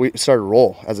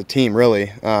a team.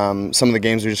 Really, some of the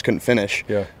games we just couldn't finish.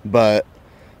 Yeah. But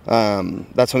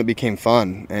that's when it became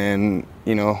fun, and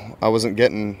I wasn't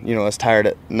getting as tired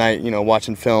at night.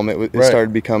 Watching film, it Right. started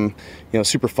to become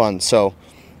super fun. So.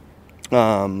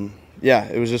 Yeah,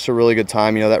 it was just a really good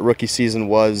time. That rookie season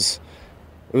was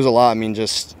a lot. I mean,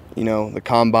 just the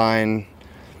combine,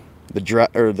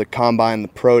 the combine, the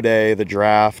pro day, the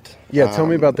draft. Yeah, tell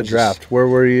me about the draft. Where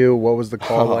were you? What was the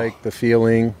call like? The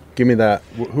feeling? Give me that.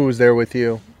 Who was there with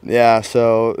you? Yeah,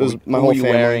 so it was my Who whole were you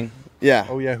family. wearing? Yeah.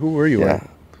 Oh yeah, who were you? Yeah.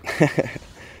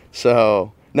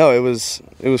 So no, it was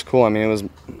cool. I mean, it was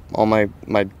all my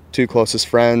 2 closest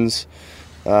friends,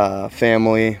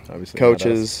 family, Obviously not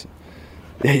coaches.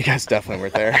 Yeah, you guys definitely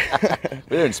weren't there.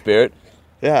 We're in spirit.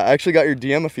 Yeah, I actually got your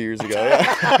DM a few years ago.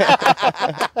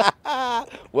 Yeah.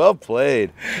 Well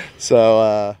played.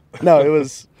 So no, it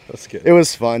was That's good. it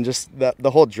was fun. Just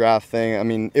the whole draft thing. I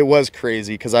mean, it was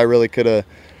crazy because I really could have,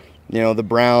 the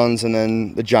Browns and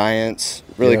then the Giants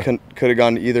really Yeah. could have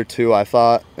gone to either 2. I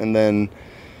thought, and then,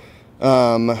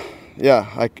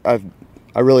 yeah, I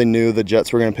really knew the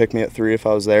Jets were going to pick me at 3 if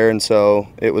I was there, and so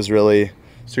it was really.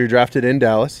 So you're drafted in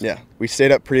Dallas. Yeah, we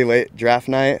stayed up pretty late draft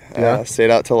night. Yeah. Stayed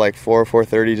out till like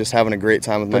 4:30, just having a great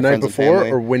time with The my night friends before, and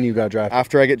family. or when you got drafted?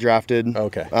 After I get drafted,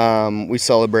 Okay. we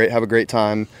celebrate, have a great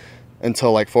time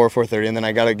until like 4:30, and then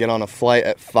I got to get on a flight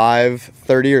at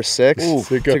 5:30 or 6 Ooh,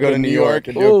 to go to New York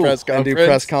and do a Ooh, press and do conference.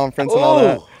 press conference and all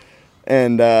that. Ooh.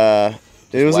 And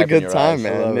It was a wiping good your time, eyes.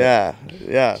 man. Yeah.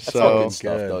 That's So fucking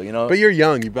stuff, though, you know? But you're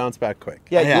young. You bounce back quick.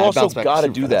 Yeah, Yeah, you I also bounced back got to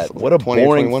super do fast. that. What a 20 or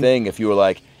boring 21. thing if you were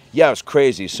like, yeah, it was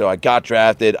crazy. So I got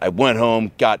drafted. I went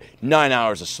home, got 9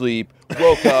 hours of sleep,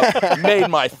 woke up, made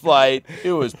my flight.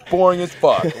 It was boring as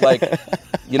fuck. Like,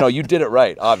 you know, you did it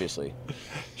right, obviously.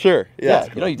 Sure. Yeah.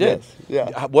 You know, you did.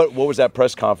 Yes, yeah. What was that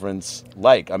press conference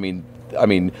like? I mean,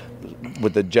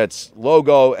 with the Jets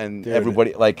logo and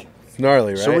everybody, like, It's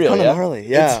gnarly, right? Surreal. Kind of Yeah. gnarly.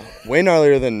 Yeah. Way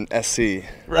gnarlier than SC.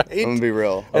 Right? I'm gonna be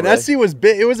real. And really? SC was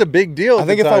big. It was a big deal. I at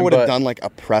think the if I time, would have but- done like a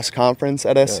press conference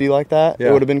at SC like that, Yeah.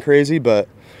 it would have been crazy. But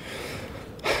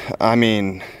I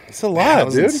mean, It's a lot, that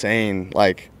was dude. insane.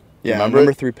 Like, yeah, remember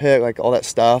number it? 3 pick, like all that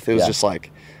stuff. It was Yeah. just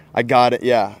like, I got it.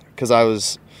 Yeah, because I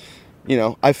was, you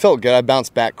know, I felt good. I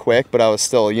bounced back quick, but I was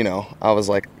still, you know, I was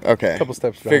like, okay, Couple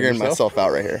steps behind figuring yourself. myself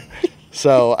out right here.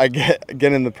 So I get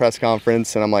in the press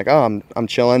conference and I'm like, oh, I'm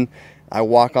chilling. I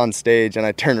walk on stage and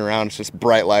I turn around. It's just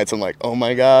bright lights. I'm like, oh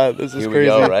my god, this is here crazy.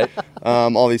 we go, right?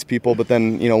 All these people. But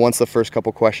then, you know, once the first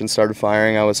couple questions started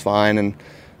firing, I was fine. And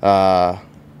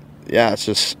yeah, it's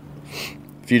just,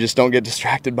 if you just don't get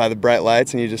distracted by the bright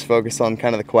lights and you just focus on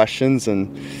kind of the questions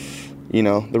and, you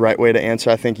know, the right way to answer.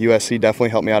 I think USC definitely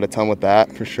helped me out a ton with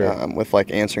that. For sure. With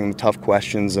like answering the tough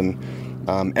questions and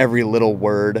every little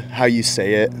word, how you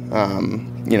say it,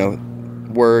 you know,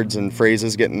 words and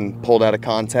phrases getting pulled out of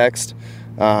context.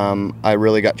 I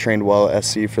really got trained well at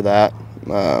SC for that.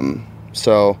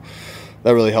 So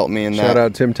that really helped me in that. Shout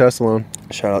out Tim Tessalone.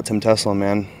 Shout out Tim Tesla,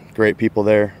 man. Great people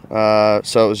there.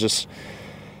 So it was just,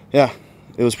 yeah,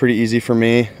 it was pretty easy for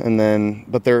me. And then,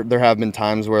 but there have been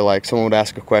times where like someone would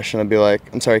ask a question, I'd be like,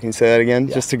 I'm sorry, can you say that again?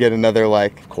 Yeah. Just to get another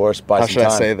like, Of course, buy how some should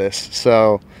time. I say this?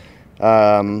 So,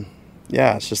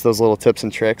 yeah, it's just those little tips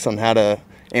and tricks on how to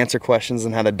answer questions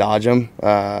and how to dodge them.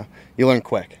 You learn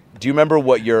quick. Do you remember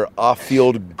what your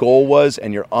off-field goal was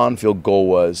and your on-field goal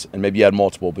was? And maybe you had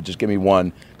multiple, but just give me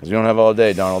one because we don't have all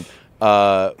day, Donald.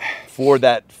 For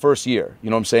that first year, you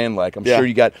know what I'm saying? Like, I'm Yeah. sure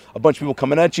you got a bunch of people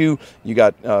coming at you. You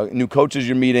got new coaches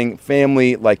you're meeting,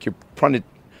 family. Like, you're trying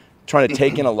to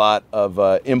take in a lot of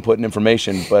input and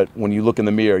information. But when you look in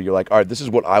the mirror, you're like, all right, this is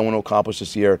what I want to accomplish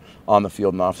this year on the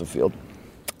field and off the field.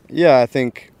 Yeah, I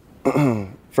think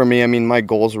for me, I mean, my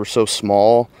goals were so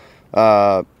small.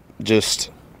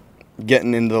 Just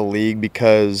getting into the league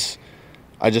because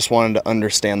I just wanted to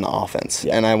understand the offense.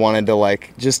 Yeah. And I wanted to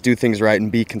like just do things right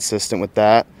and be consistent with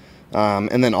that.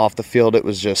 And then off the field, it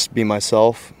was just be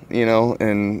myself, you know,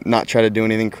 and not try to do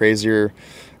anything crazier.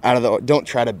 Don't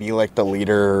try to be like the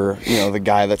leader, you know, the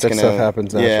guy that's That gonna. stuff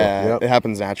happens naturally. Yeah, Yep. it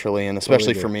happens naturally, and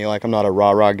especially Totally for do. me, like I'm not a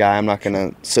rah guy. I'm not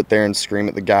gonna sit there and scream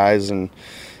at the guys and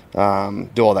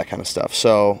do all that kind of stuff.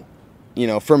 So, you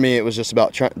know, for me, it was just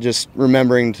about just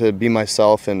remembering to be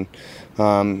myself, and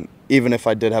even if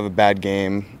I did have a bad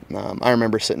game, I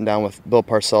remember sitting down with Bill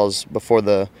Parcells before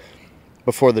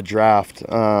the draft.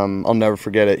 I'll never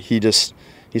forget it.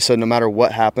 He said, no matter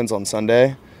what happens on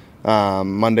Sunday,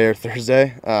 Monday or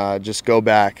Thursday, just go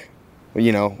back,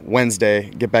 you know, Wednesday,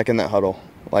 get back in that huddle.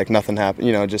 Like nothing happened,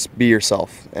 you know, just be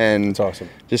yourself and That's awesome.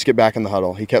 just get back in the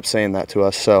huddle. He kept saying that to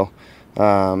us. So, you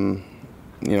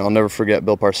know, I'll never forget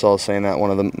Bill Parcells saying that,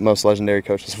 one of the most legendary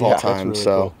coaches of all Yeah, that's time. really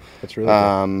So, cool. That's really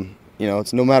cool. you know,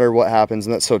 it's no matter what happens,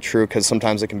 and that's so true because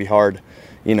sometimes it can be hard,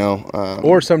 you know.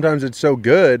 Or sometimes it's so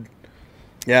good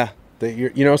yeah, that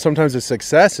you know, sometimes the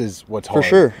success is what's hard.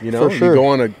 sure, You know, for sure. you go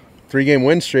on a 3-game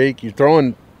win streak, you're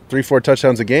throwing 3-4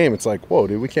 touchdowns a game. It's like, whoa,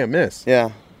 dude, we can't miss. yeah.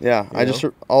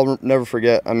 I'll never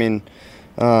forget. I mean,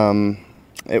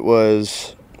 it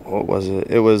was, what was it?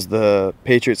 It was the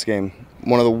Patriots game,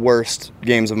 one of the worst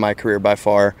games of my career by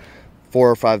far. 4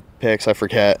 or 5 picks, I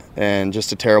forget, and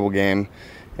just a terrible game.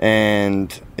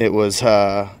 And it was,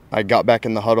 I got back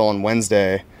in the huddle on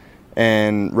Wednesday,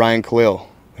 and Ryan Khalil,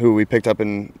 who we picked up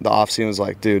in the offseason, was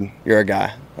like, dude, you're a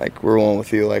guy. Like, we're rolling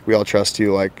with you. Like, we all trust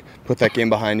you. Like, put that game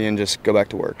behind you and just go back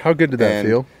to work. How good did that And,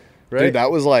 feel? Right? Dude,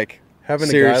 that was like, Having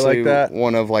a guy seriously like that.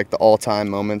 one of like the all-time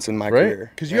moments in my Right?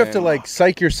 career. Because you have to And- like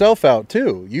psych yourself out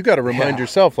too. You got to remind Yeah.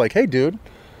 yourself, like, hey, dude,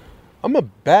 I'm a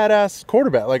badass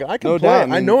quarterback. Like, I can No play. doubt, I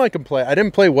I mean- know I can play. I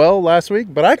didn't play well last week,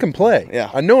 but I can play. Yeah.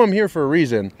 I know I'm here for a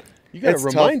reason. You got to It's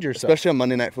remind tough, yourself. especially on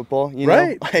Monday Night Football. You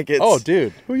Right? know? Like it's, oh,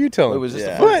 dude, who are you telling? Wait, was this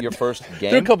Yeah. your first Threw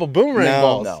a game? couple boomerang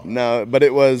balls. No, but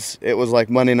it was like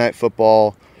Monday Night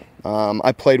Football.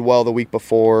 I played well the week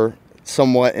before,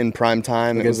 somewhat in prime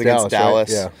time. It was against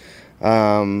Dallas.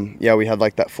 Right? Yeah, we had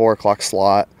like that 4:00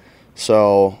 slot,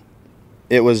 so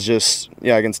it was just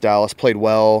against Dallas. Played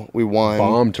well. We won.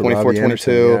 Bombed to Robbie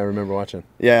Anderson. 24-22. Yeah, I remember watching.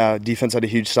 Yeah, defense had a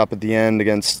huge stop at the end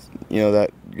against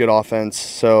that good offense.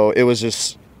 So it was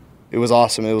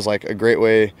awesome. It was like a great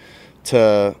way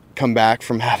to come back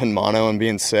from having mono and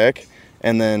being sick,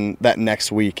 and then that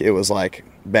next week it was like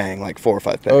bang, like 4 or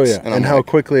 5 picks. Oh yeah, I'm and how like,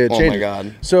 quickly it oh changes. my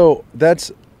God. So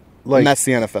that's like And that's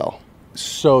the NFL.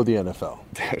 so the NFL,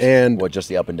 and What, just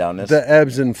the up and downness? the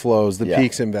ebbs and flows, the Yeah.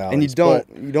 peaks and valleys. And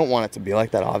you don't want it to be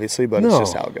like that, obviously, but it's No.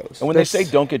 just how it goes. And when they say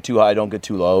don't get too high, don't get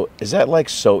too low, is that like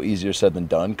so easier said than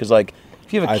done? Because like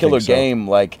if you have a I killer think so. game,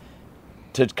 like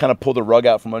to kind of pull the rug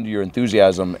out from under your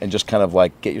enthusiasm and just kind of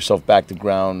like get yourself back to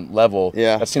ground level,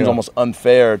 Yeah. that seems Yeah. almost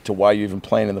unfair to why you're even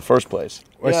playing in the first place.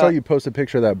 I saw you post a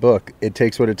picture of that book. It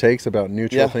takes what it takes about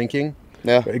neutral Yeah. thinking.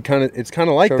 Yeah. It's kind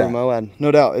of like Trevor that. Moawad.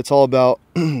 No doubt. It's all about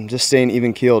just staying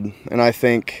even keeled. And I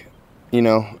think,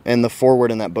 and the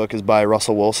foreword in that book is by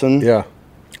Russell Wilson. Yeah.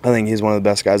 I think he's one of the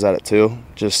best guys at it too.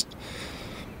 Just,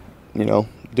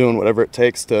 doing whatever it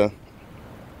takes to,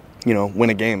 win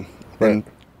a game and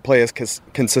play as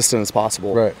consistent as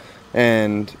possible. Right.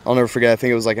 And I'll never forget, I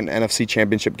think it was like an NFC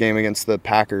championship game against the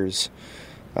Packers,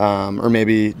 or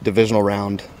maybe divisional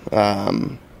round.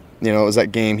 It was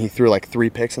that game. He threw like 3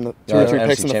 picks in the two or 3 NFC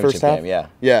picks in the first championship half. game, yeah.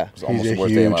 Yeah. It was almost He's the a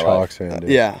worst day of huge my life. Hawks fan, dude.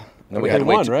 Yeah. And then we They had to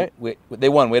wait won, two- right? They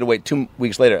won. We had to wait 2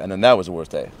 weeks later, and then that was the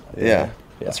worst day. Yeah.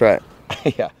 That's right.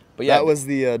 yeah. But yeah, That was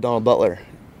the Donald Butler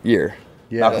year.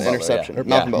 Yeah. Malcolm The Butler, interception. yeah.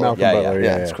 Malcolm Butler. Malcolm yeah, Butler,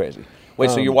 yeah, It's yeah. crazy. Wait,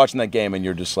 so you're watching that game and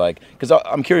you're just like, because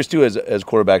I'm curious too, as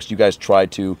quarterbacks, you guys try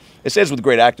to. It says with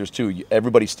great actors too.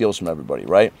 Everybody steals from everybody,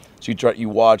 right? So you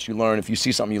watch, you learn. If you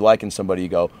see something you like in somebody, you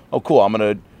go, oh, cool. I'm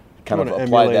gonna kind of wanna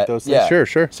apply emulate that. those things. Yeah,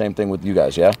 Sure. Same thing with you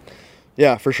guys, yeah.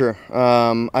 Yeah, for sure.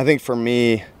 I think for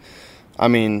me,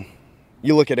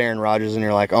 you look at Aaron Rodgers and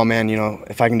you're like, oh man,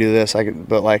 if I can do this, I could.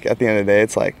 But like at the end of the day,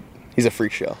 it's like he's a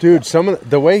freak show. Dude, some of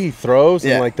the way he throws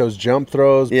Yeah. and like those jump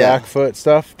throws, Yeah. back foot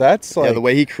stuff, that's like Yeah, the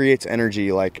way he creates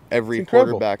energy, like every It's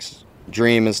incredible. quarterback's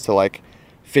dream is to like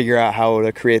figure out how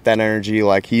to create that energy.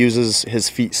 Like he uses his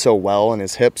feet so well and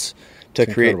his hips to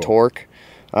create incredible. torque.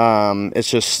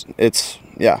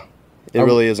 It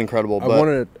really is incredible. I But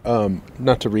wanted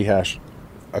not to rehash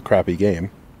a crappy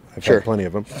game. I've Sure. had plenty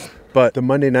of them. But the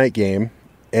Monday night game,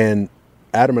 and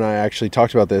Adam and I actually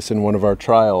talked about this in one of our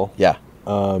trial Yeah.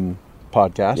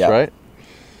 podcasts, Yeah. right?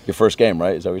 Your first game,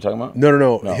 right? Is that what you're talking about? No.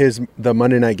 No. The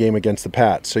Monday night game against the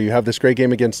Pats. So you have this great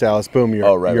game against Dallas. Boom,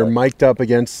 you're Right. mic'd up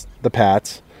against the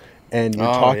Pats, and you're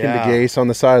talking yeah. to Gase on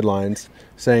the sidelines,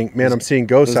 saying, "Man, I'm seeing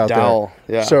ghosts out Dowell,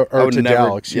 there." yeah. So I or would to never,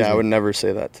 Dowell, excuse me. I would never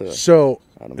say that to. So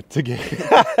to get,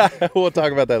 we'll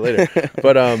talk about that later.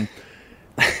 But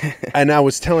and I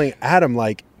was telling Adam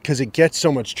because it gets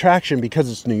so much traction because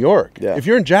it's New York. Yeah. If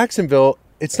you're in Jacksonville,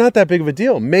 it's not that big of a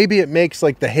deal. Maybe it makes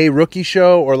like the Hey Rookie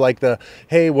show or like the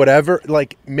Hey whatever,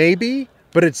 like maybe,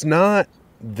 but it's not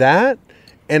that.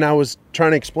 And I was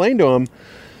trying to explain to him,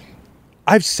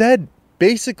 I've said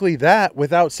basically that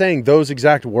without saying those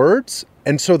exact words.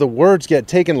 And so the words get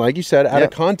taken, like you said, out of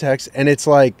context. And it's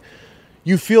like,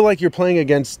 you feel like you're playing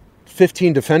against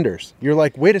 15 defenders. You're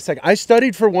like, wait a second, I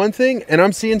studied for one thing and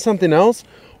I'm seeing something else.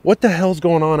 What the hell's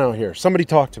going on out here? Somebody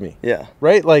talk to me. Yeah.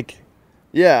 Right? Like,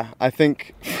 Yeah, I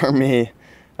think for me,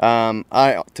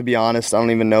 to be honest, I don't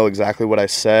even know exactly what I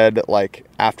said like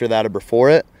after that or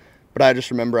before it, but I just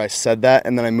remember I said that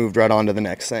and then I moved right on to the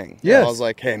next thing. Yes. I was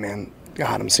like, hey man,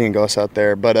 God, I'm seeing ghosts out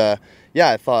there. But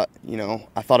I thought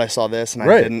I saw this and I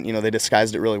Right. didn't. They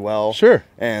disguised it really well. Sure.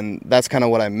 And that's kind of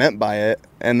what I meant by it.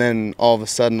 And then all of a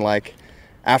sudden, like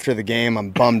after the game,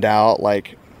 I'm bummed out,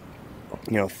 like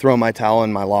throw my towel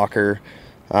in my locker.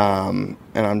 And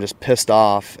I'm just pissed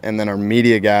off. And then our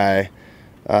media guy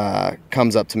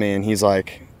comes up to me and he's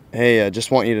like, hey, I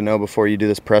just want you to know before you do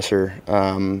this presser,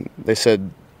 they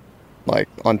said, like,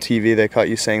 on TV they caught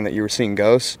you saying that you were seeing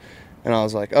ghosts. And I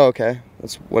was like, oh, okay,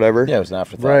 that's whatever. Yeah, it was an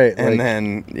afterthought. right. And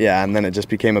like, then it just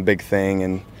became a big thing.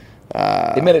 And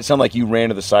They made it sound like you ran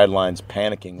to the sidelines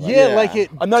panicking. Like, yeah, like it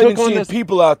I'm not took even on seeing this,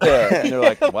 people out there. And they're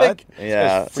like, what?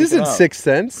 Yeah. this isn't Sixth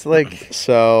Sense. Like,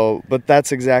 so, but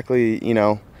that's exactly,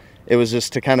 it was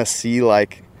just to kind of see,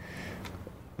 like,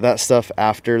 that stuff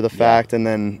after the fact. And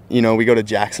then, we go to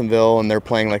Jacksonville and they're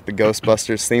playing, like, the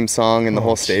Ghostbusters theme song in the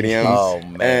whole stadium. Oh,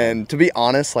 man. And to be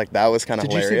honest, like, that was kind of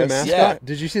did you see hilarious. the mascot? Yeah.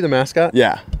 Did you see the mascot?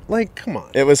 Yeah. Like, come on.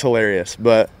 It was hilarious.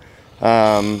 But,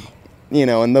 and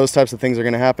those types of things are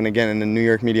going to happen again in the New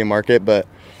York media market. But,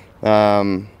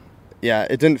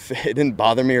 it didn't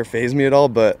bother me or faze me at all.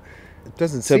 But It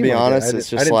doesn't to seem be like honest, it. it's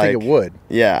I just dent like think it would.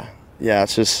 Yeah,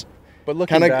 it's just But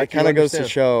looking back, kind of goes to understand.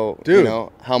 show, Dude.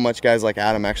 how much guys like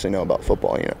Adam actually know about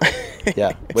football.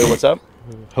 Yeah. Wait, what's up?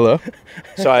 Hello?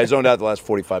 Sorry, I zoned out the last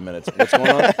 45 minutes. What's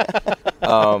going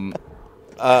on?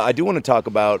 I do want to talk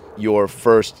about your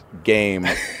first game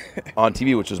on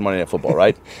TV, which was Monday Night Football,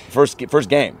 right? First game.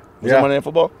 Was Yeah. it Monday Night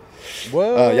Football?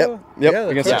 Whoa. Yep. Yeah,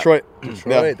 that's Against right. Detroit. Detroit,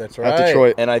 Yeah, that's At right.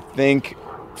 Detroit. And I think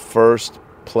first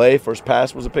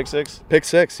pass was a pick six. Pick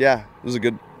six. Yeah, it was a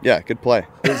good play.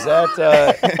 Is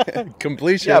that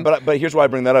Completion. yeah? But here's why I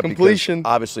bring that up. Completion.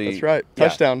 Because obviously. That's right. yeah,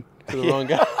 Touchdown. to the wrong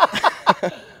guy.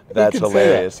 That's can say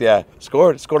hilarious. Yeah,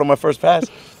 scored on my first pass.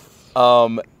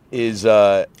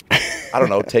 I don't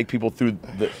know, take people through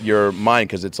your mind,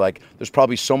 because it's like there's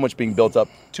probably so much being built up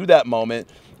to that moment,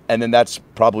 and then that's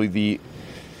probably the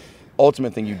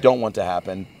ultimate thing you don't want to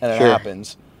happen, and it Sure.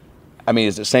 happens. I mean,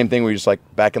 is it the same thing where you're just like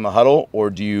back in the huddle, or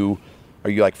are you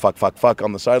like fuck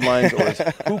on the sidelines, or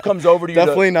who comes over to you?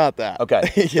 Definitely not that. Okay.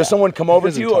 Yeah. Does someone come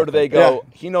over to you, or do they go, Yeah.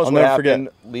 he knows I'll what never happened,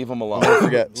 leave him alone? Don't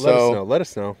forget. Let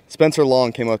us know. Spencer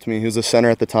Long came up to me. He was a center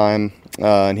at the time,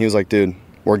 and he was like, "Dude,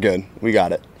 we're good. We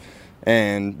got it."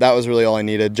 And that was really all I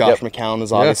needed. Josh Yep. McCown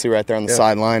was obviously right there on the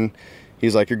sideline. He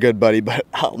was like, "You're good, buddy." But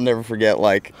I'll never forget,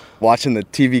 like, watching the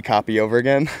TV copy over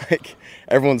again. Like,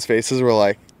 everyone's faces were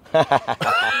like,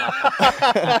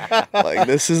 like,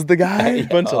 this is the guy.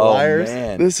 Bunch of Oh, liars.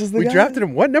 man. This is the We guy. drafted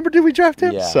him. What number did we draft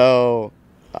him? Yeah. So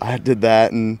I did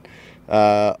that, and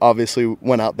obviously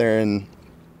went out there and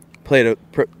played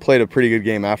a pretty good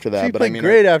game after that. So you but played I mean,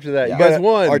 great after that. yeah. You guys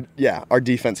won. Our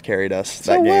defense carried us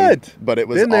So that game. what? But it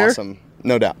was Been there. awesome,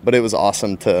 no doubt. But it was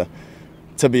awesome to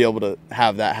be able to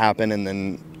have that happen and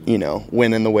then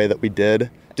win in the way that we did.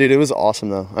 Dude, it was awesome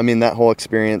though. I mean, that whole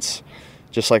experience,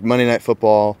 just like Monday Night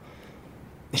Football.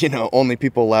 Only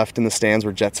people left in the stands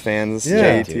were Jets fans.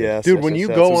 Yeah. JTS. Dude, when you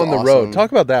SSS, go it was on the awesome. road,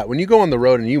 talk about that. When you go on the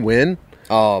road and you win,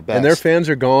 best. and their fans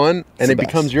are gone, and the it best.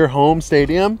 becomes your home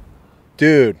stadium,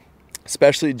 dude,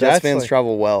 Especially Jets That's fans like-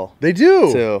 travel well they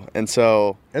do. too, and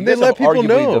so And You they guys let have people arguably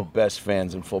know. the best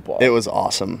fans in football. it was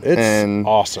awesome. It's and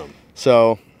awesome.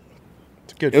 so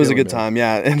It's a good it was a feeling, good man. time,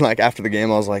 yeah. And like after the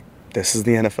game, I was like, "This is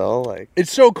the NFL." Like,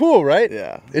 It's so cool, right?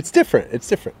 yeah, It's different. It's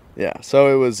different. yeah. So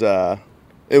it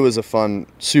was a fun,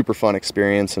 super fun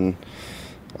experience, and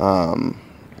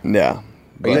yeah.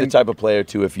 Are you the type of player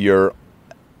too, if you're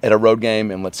at a road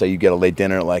game and let's say you get a late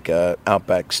dinner at like a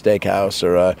Outback Steakhouse,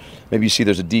 or maybe you see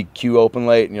there's a DQ open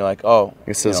late and you're like, oh,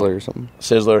 A Sizzler or something.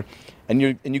 Sizzler, and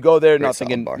you go there not salad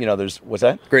thinking, bar. there's what's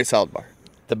that? Great salad bar.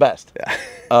 The best.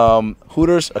 Yeah.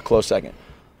 Hooters, a close second.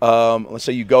 Let's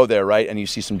say you go there, right, and you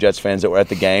see some Jets fans that were at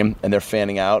the game and they're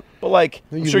fanning out, but like,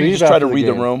 I'm sure you leave just try after to read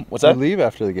the game. room. What's You that? leave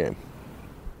after the game.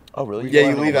 Oh, really? Yeah,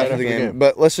 you go leave right after the game,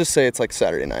 but let's just say it's like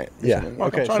Saturday night. or Yeah. something.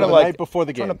 Mark, I'm Okay. trying So to the like night before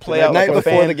the game. Trying to play The out night like a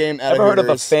before fan. the game at Ever heard of a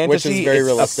Hooters, fantasy? which is very It's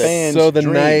realistic. A fan's So the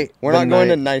dream. night We're the not going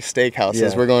to night- nice steakhouses.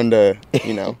 Yeah. We're going to,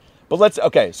 But let's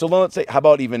say, how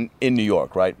about even in New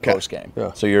York, right? Okay. Post game.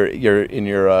 Yeah. So you're in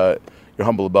your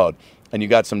humble abode, and you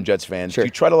got some Jets fans. Sure. Do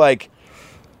you try to like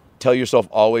tell yourself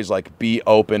always like be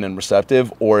open and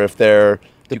receptive, or if they're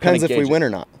depends if we win or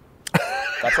not.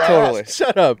 That's right. Totally.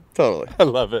 Shut up. Totally. I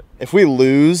love it. If we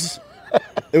lose,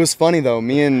 it was funny though.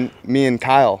 Me and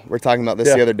Kyle were talking about this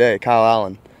Yeah. the other day. Kyle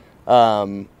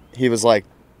Allen, he was like,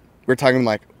 we're talking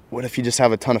like, what if you just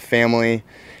have a ton of family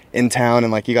in town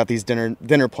and like you got these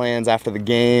dinner plans after the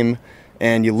game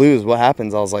and you lose? What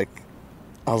happens? I was like,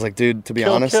 dude, to be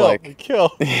honest, like,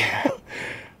 kill.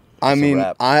 I mean,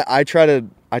 wrap. I try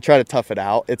to tough it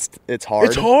out. It's hard.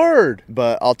 It's hard.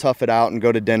 But I'll tough it out and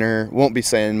go to dinner. Won't be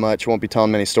saying much. Won't be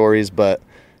telling many stories. But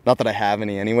not that I have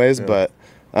any, anyways. Yeah. But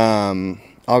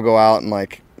I'll go out and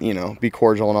like be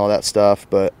cordial and all that stuff.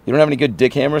 But You don't have any good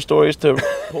Dick Hammer stories to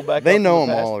pull back? they up know from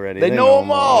the them past? all already. They know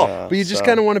them all. yeah. But you just So,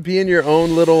 kind of want to be in your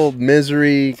own little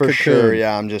misery for cocoon. sure.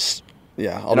 Yeah, I'm just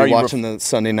I'll And are be you watching the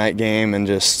Sunday night game and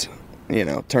just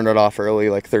turn it off early,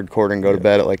 like third quarter, and go to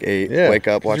bed at like 8. Yeah, Wake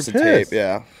up, 'cause watch you're the tape. pissed.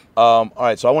 Yeah. All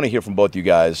right, so I want to hear from both you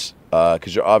guys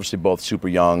because you're obviously both super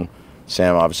young.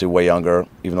 Sam, obviously way younger,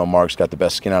 even though Mark's got the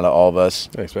best skin out of all of us.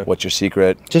 Thanks, man. What's your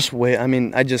secret? Just wait. I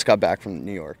mean, I just got back from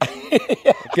New York.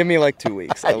 Give me like 2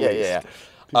 weeks. At least.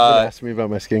 People ask me about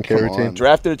my skincare come routine. on.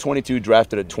 Drafted at 22,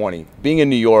 drafted at 20. Being in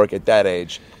New York at that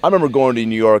age, I remember going to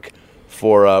New York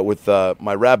for with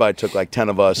my rabbi took like 10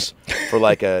 of us for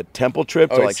like a temple trip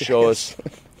to Oh, like show us.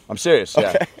 I'm serious.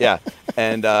 Yeah.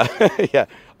 And yeah.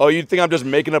 Oh, you think I'm just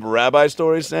making up rabbi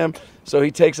stories, Sam? So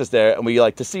he takes us there, and we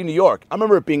like to see New York. I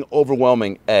remember it being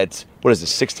overwhelming at,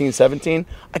 16, 17?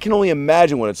 I can only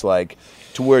imagine what it's like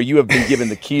to where you have been given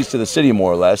the keys to the city,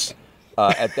 more or less,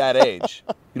 at that age.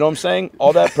 You know what I'm saying?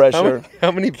 All that pressure. How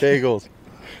many bagels?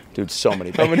 Dude, so many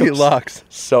How many bagels. locks?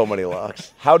 So many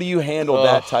locks. How do you handle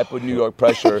that type of New York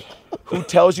pressure? Who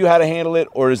tells you how to handle it,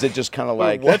 or is it just kind of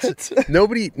like...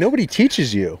 Nobody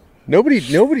teaches you. Nobody.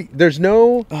 There's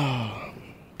no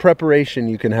preparation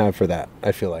you can have for that,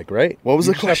 I feel like, right? What was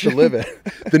you the just have to question? live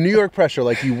it. The New York pressure,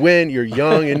 like you win, you're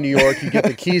young in New York, you get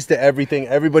the keys to everything.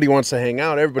 Everybody wants to hang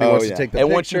out. Everybody wants to take the and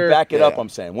picture. once you back it up, I'm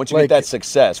saying, once you Like, get that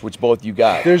success, which both you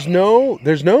got, there's no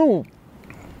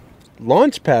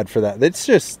launch pad for that. It's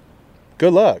just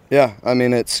good luck, Yeah, I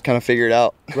mean, it's kind of figured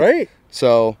out. right?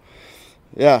 So,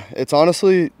 yeah, it's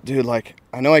honestly, dude, like,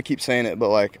 I know I keep saying it, but,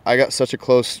 like, I got such a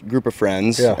close group of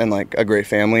friends Yeah. and, like, a great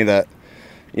family that,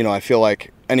 you know, I feel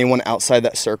like anyone outside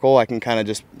that circle, I can kind of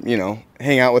just, you know,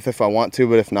 hang out with if I want to,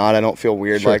 but if not, I don't feel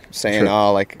weird, Sure, like, saying, sure.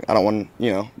 oh, like, I don't want,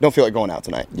 you know, don't feel like going out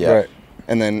tonight. yeah. Right.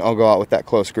 And then I'll go out with that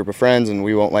close group of friends, and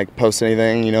we won't, like, post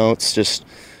anything, you know, it's just,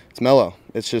 it's mellow.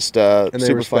 It's just And they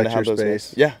super fun respect to have your those space.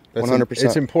 guys. Yeah, That's 100%.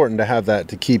 It's important to have that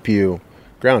to keep you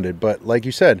grounded. But like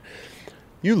you said,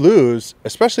 you lose,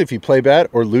 especially if you play bad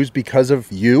or lose because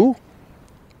of you.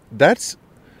 That's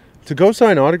to go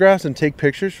sign autographs and take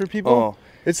pictures for people. Oh.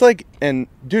 It's like, And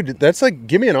dude, that's like,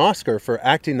 give me an Oscar for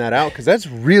acting that out, because that's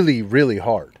really, really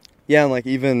hard. yeah, and like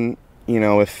even, you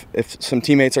know, if some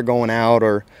teammates are going out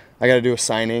or I got to do a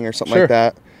signing or something Sure. like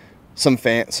that, some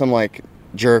like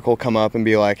jerk will come up and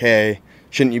be like, "Hey,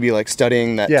 shouldn't you be like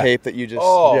studying that Yeah. tape that you just,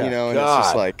 Oh, you know?" And it's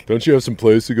just God. like, Don't you have some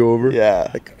plays to go over? yeah,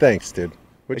 Like, thanks, dude.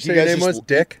 What'd Like, you you say your guys name just- was?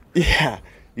 Dick? yeah.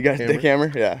 You guys, Hammer? Dick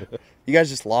Hammer, yeah. You guys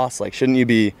just lost. Like, shouldn't you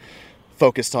be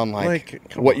focused on Like,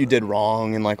 come what you did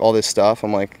wrong and like all this stuff?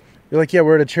 I'm like, You're like, yeah,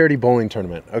 we're at a charity bowling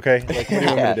tournament, okay? Like, what do you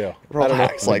want me to do?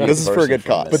 relax. Like, this is for a good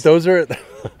cause. But those are,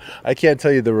 I can't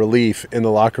tell you the relief in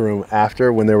the locker room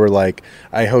after when they were like,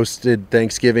 I hosted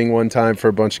Thanksgiving one time for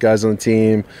a bunch of guys on the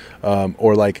team,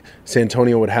 or like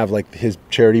Santonio would have like his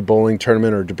charity bowling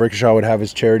tournament, or DeBrickashaw would have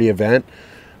his charity event.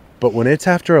 But when it's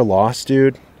after a loss,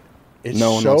 dude, it's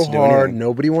No one so wants to do hard. anything.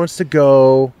 Nobody wants to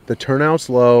go. The turnout's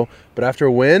low. But after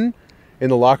a win, in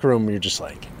the locker room, you're just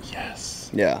like, yes.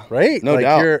 yeah, Right? No like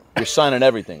doubt. You're signing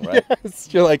everything, right?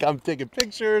 You're like, I'm taking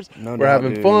pictures. No we're doubt,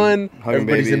 having dude. fun. Hugging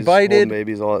Everybody's babies, invited. holding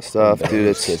babies, all that stuff, dude.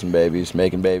 It's Kissing babies,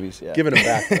 making babies. Yeah. Giving them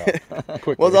back, though.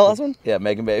 Quickly. what was that last one? Yeah,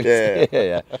 making babies. Yeah.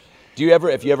 yeah. Do you ever,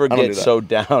 if you ever don't get do that. so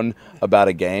down about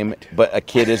a game, but a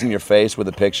kid is in your face with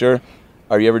a picture,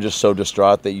 are you ever just so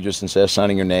distraught that you just, instead of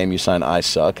signing your name, you sign "I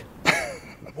suck"?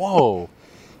 Whoa.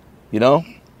 You know?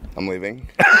 I'm leaving.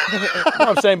 No,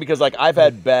 I'm saying because like I've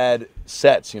had bad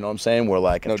sets. You know what I'm saying? Where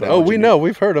like No I'm doubt. trying Oh, to we do- know.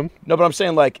 We've heard them. No, but I'm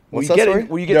saying like What's when that you get story?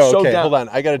 when you get Yo, so okay, down. hold on.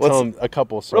 I got to tell them a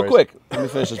couple stories. Real quick, let me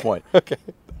finish this point. Okay.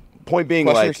 Point being,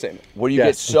 Question or like statement? where you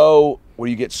Yes.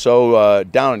 get so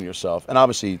down on yourself, and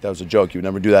obviously that was a joke. You would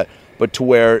never do that, but to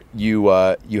where you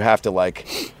have to like,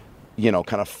 you know,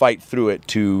 kind of fight through it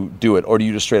to do it, or do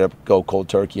you just straight up go cold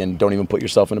turkey and don't even put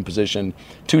yourself in a position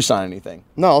to sign anything?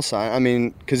 No, I'll sign. I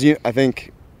mean, because I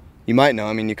think you might know.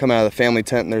 I mean, you come out of the family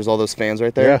tent and there's all those fans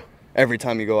right there. Yeah. Every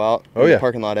time you go out. Oh, in the yeah.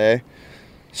 parking lot A.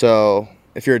 So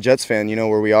if you're a Jets fan, you know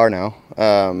where we are now.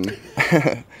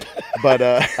 But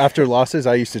After losses,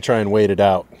 I used to try and wait it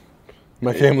out.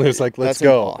 My family was like, let's that's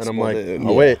go. And I'm impossible, like, dude.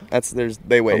 I'll wait.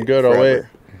 They wait. I'm good, I'll forever.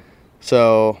 wait.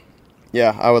 So,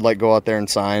 yeah, I would like go out there and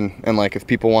sign. And like if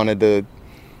people wanted to,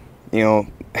 you know,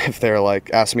 if they're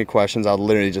like asking me questions, I'll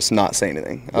literally just not say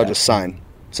anything. I'll just sign.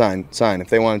 If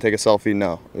they want to take a selfie,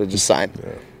 no, I'll just sign.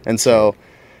 And so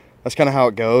that's kind of how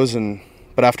it goes.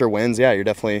 But after wins, yeah, you're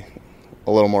definitely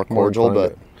a little more cordial.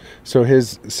 inclined But to- So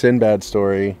his Sinbad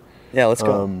story. yeah, let's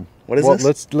go. What is well,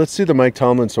 this? Let's do the Mike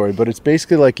Tomlin story, but it's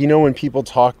basically like, you know, when people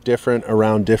talk different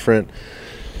around different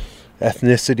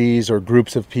ethnicities or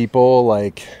groups of people,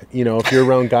 like, you know, if you're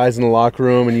around guys in the locker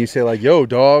room and you say like, yo,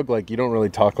 dog, like, you don't really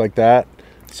talk like that.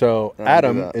 So I don't do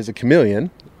Adam that. is a chameleon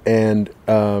and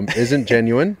isn't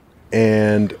genuine,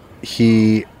 and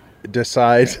he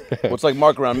decides What's like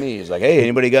Mark around me? He's like, hey,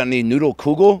 anybody got any noodle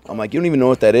kugel? I'm like, you don't even know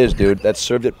what that is, dude. That's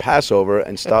served at Passover,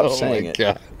 and stop Oh saying my it.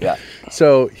 God. Yeah.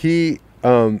 So he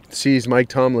sees Mike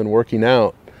Tomlin working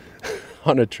out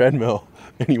on a treadmill,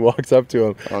 and he walks up to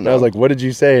him. Oh, And I was no. like, what did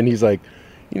you say? And he's like,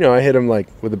 you know, I hit him like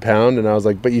with a pound. And I was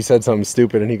like, but you said something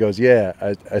stupid. And he goes, yeah.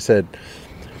 I said,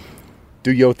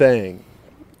 do your thing.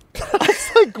 I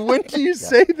was like, when do you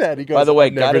say that? He goes, By the way, "I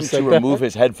got never him to said that." remove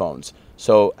his headphones.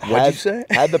 So What'd you say?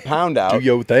 Had the pound out. Do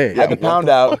your thing. Had the what pound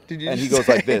the out, fuck did you and he just goes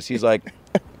like this. He's like,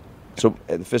 so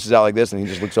the fist is out like this, and he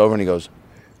just looks over and he goes,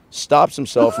 stops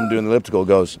himself from doing the elliptical,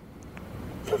 goes,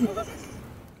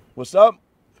 what's up?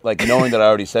 Like knowing that I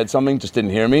already said something, just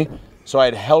didn't hear me. So I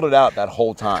had held it out that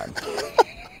whole time.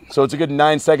 So it's a good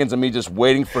 9 seconds of me just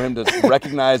waiting for him to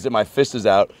recognize that my fist is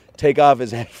out, take off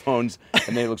his headphones, and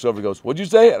then he looks over and goes, what'd you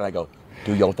say? And I go,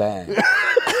 do your thing.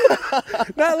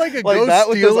 Not like a Like ghost that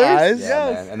with his Steelers? eyes?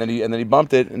 Yeah, man. And then he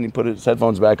bumped it and he put his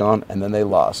headphones back on, and then they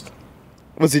lost.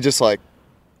 Was he just like,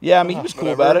 Yeah, I mean, he was cool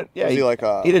Whatever. about it. Yeah, Was he like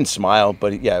he didn't smile,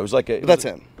 but it was like a. That's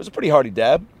him. It was a pretty hearty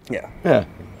dab. Yeah. Yeah,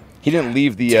 he didn't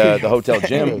leave the hotel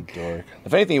gym. Dork.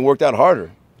 If anything, he worked out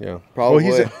harder. Yeah. Probably.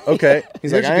 Well, okay.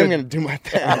 He's like, Here's a I am good- going to do my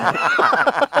thing.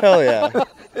 Hell yeah.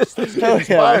 Hell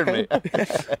Inspired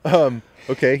me.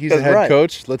 Okay, he's a That's head right.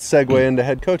 coach. Let's segue into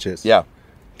head coaches. Yeah.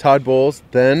 Todd Bowles,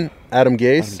 then Adam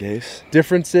Gase. Adam Gase.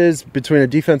 Differences between a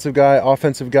defensive guy,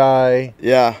 offensive guy.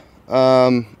 Yeah.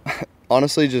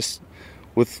 Honestly, just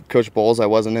with Coach Bowles, I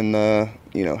wasn't in the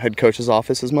head coach's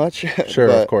office as much. Sure,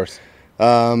 But, of course.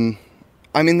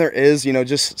 I mean, there is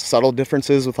just subtle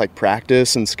differences with like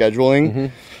practice and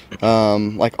scheduling.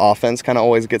 Like offense kind of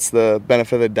always gets the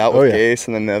benefit of the doubt with yeah. Gase,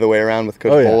 and then the other way around with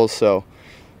Coach Oh, yeah. Bowles. So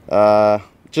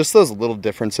just those little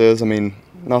differences. I mean,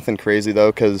 nothing crazy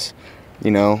though, because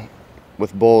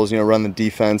with Bowles, run the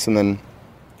defense, and then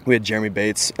we had Jeremy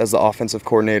Bates as the offensive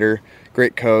coordinator,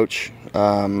 great coach,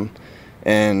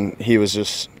 and he was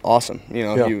just awesome.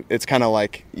 Yeah. It's kind of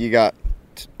like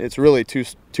it's really two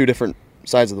different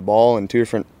sides of the ball and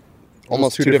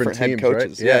almost two different head teams, right?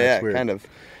 coaches. Yeah, Yeah, it's weird. kind of.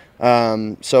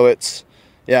 So it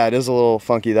is a little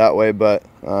funky that way, but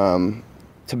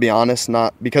to be honest,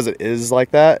 not because it is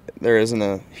like that, there isn't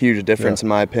a huge difference in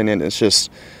my opinion. It's just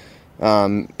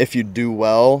if you do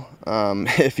well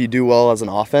as an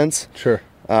offense, Sure.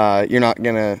 you're not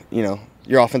gonna,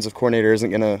 your offensive coordinator isn't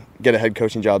gonna get a head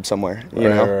coaching job somewhere.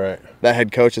 Right. That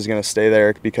head coach is gonna stay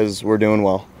there because we're doing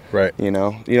well. Right. You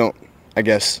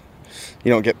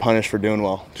don't get punished for doing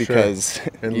well because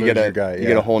And you lose get a your guy. you Yeah,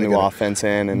 get a whole I new get it. offense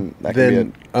in, and that Then, can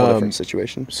be a whole different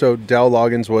situation. So Dal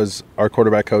Loggins was our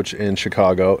quarterback coach in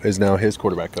Chicago, is now his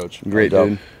quarterback coach. Great Dope.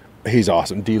 dude. He's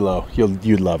awesome. D-Lo,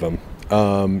 you'd love him.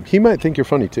 He might think you're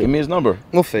funny too. Give me his number.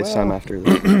 We'll FaceTime after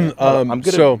this. I'm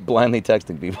good so- at blindly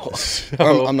texting people.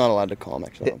 I'm not allowed to call him,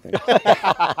 actually, I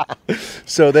don't think.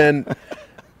 So then,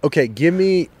 okay, give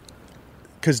me,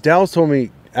 because Dallas told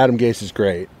me Adam Gase is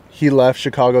great. He left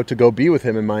Chicago to go be with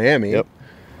him in Miami. Yep.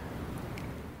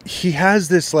 He has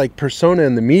this like persona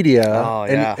in the media, Oh,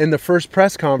 yeah. and in the first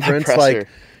press conference, presser. like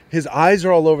his eyes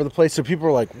are all over the place. So people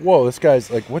are like, "Whoa, this guy's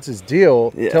like, what's his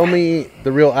deal?" Yeah. Tell me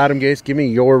the real Adam Gase. Give me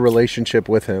your relationship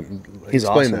with him. He's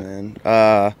Explain awesome, that.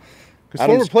 man. Because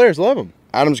former players love him.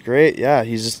 Adam's great. Yeah,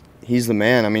 he's the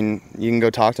man. I mean, you can go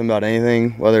talk to him about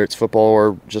anything, whether it's football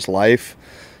or just life.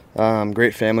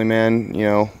 Great family man.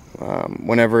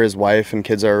 Whenever his wife and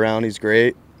kids are around, he's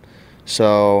great.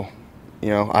 So,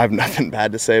 I have nothing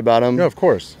bad to say about him. No, of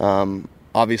course.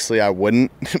 Obviously, I wouldn't,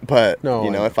 but No, I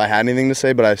know. if I had anything to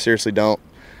say, but I seriously don't.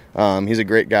 He's a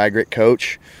great guy, great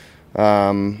coach,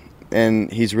 and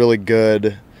he's really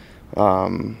good.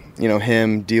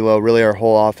 Him, D'Lo, really our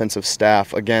whole offensive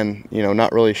staff. Again,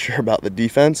 not really sure about the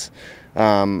defense.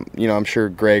 I'm sure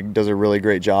Greg does a really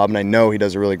great job, and I know he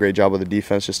does a really great job with the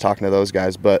defense. Just talking to those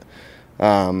guys, but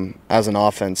as an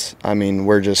offense, I mean,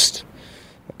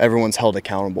 everyone's held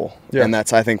accountable, Yeah. and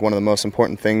that's I think one of the most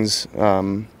important things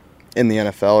in the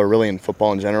NFL or really in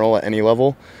football in general at any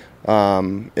level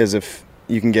is if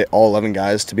you can get all 11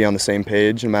 guys to be on the same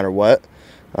page no matter what.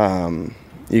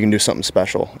 You can do something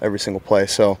special every single play.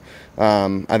 So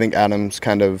I think Adam's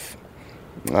kind of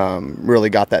really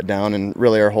got that down, and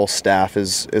really our whole staff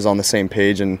is on the same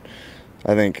page. And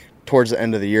I think towards the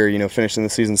end of the year, finishing the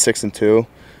season 6-2,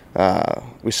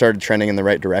 we started trending in the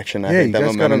right direction. I Yeah, think you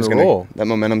guys got on a roll. that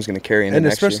momentum's gonna carry into And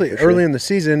next year, especially for sure. early in the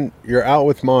season, you're out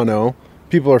with mono.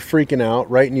 People are freaking out,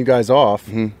 writing you guys off.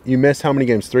 Mm-hmm. You missed how many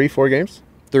games? 3, 4 games?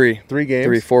 3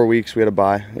 games? 4 weeks we had a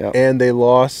bye. Yeah. And they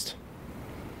lost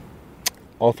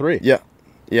all 3. Yeah.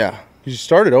 Yeah. You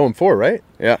started 0-4, right?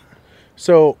 Yeah.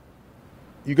 So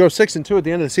you go 6-2 at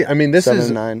the end of the season. I mean, this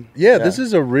 7-9. Yeah, Yeah. this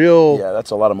is a real. Yeah,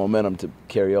 that's a lot of momentum to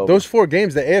carry over. Those 4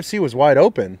 games, the AFC was wide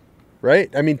open, right?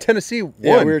 I mean, Tennessee won.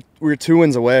 Yeah, we were 2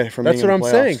 wins away from That's being what in I'm the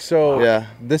saying. playoffs. So yeah.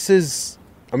 this is.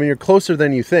 I mean, you're closer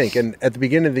than you think. And at the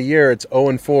beginning of the year, it's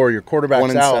 0-4. Your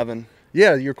quarterback's 1-7.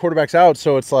 Yeah, your quarterback's out,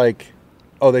 so it's like,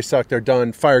 oh, they suck, they're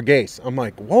done. Fire Gase. I'm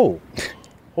like, whoa,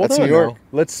 hold That's on New York.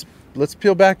 now. Let's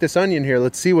peel back this onion here.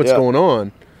 Let's see what's Yeah. going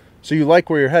on. So you like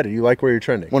where you're headed. You like where you're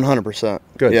trending. 100%.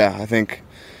 Good. Yeah, I think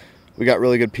we got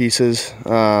really good pieces,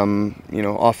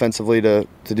 offensively to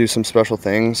do some special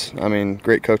things. I mean,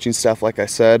 great coaching staff, like I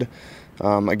said.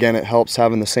 Again, it helps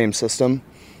having the same system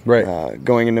Right.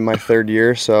 going into my 3rd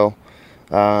year. So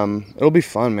it'll be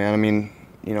fun, man. I mean,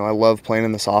 I love playing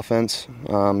in this offense.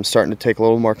 Starting to take a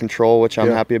little more control, which I'm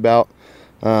Yeah. happy about.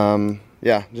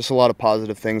 Yeah, just a lot of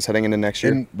positive things heading into next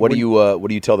year. And What do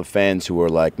you tell the fans who are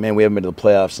like, man, we haven't been to the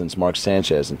playoffs since Mark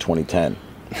Sanchez in 2010?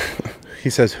 he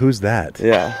says, "Who's that?"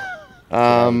 Yeah.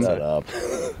 That up.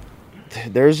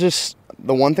 There's just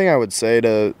the one thing I would say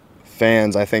to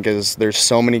fans, I think, is there's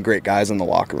so many great guys in the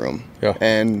locker room. Yeah.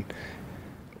 And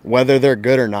whether they're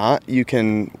good or not, you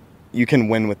can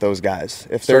win with those guys.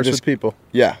 If they're Starts just with people.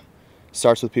 Yeah.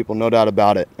 Starts with people, no doubt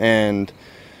about it. And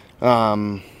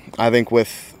I think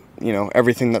with,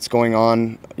 everything that's going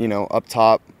on, up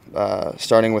top,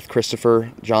 starting with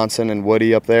Christopher Johnson and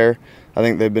Woody up there, I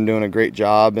think they've been doing a great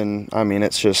job. And,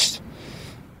 it's just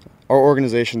our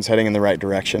organization's heading in the right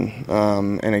direction.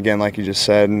 And, again, like you just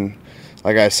said, and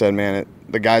like I said, man,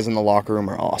 the guys in the locker room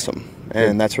are awesome.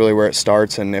 And that's really where it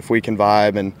starts. And if we can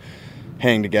vibe and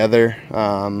hang together,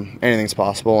 anything's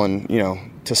possible. And,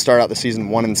 to start out the season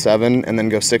 1-7 and then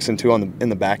go 6-2 in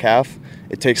the back half,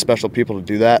 it takes special people to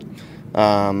do that.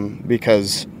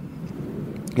 Because,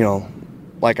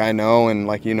 like I know and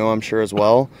like I'm sure as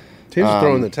well, Teams are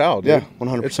throwing the towel, dude. Yeah,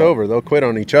 100%. It's over. They'll quit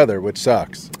on each other, which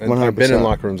sucks. And I've been in 100%.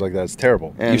 locker rooms like that. It's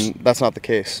terrible. And that's not the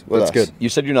case with That's us. good. You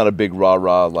said you're not a big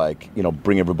rah-rah,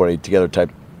 bring everybody together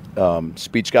type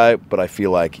speech guy, but I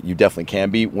feel like you definitely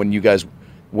can be. When you guys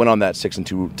went on that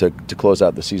 6-2 to close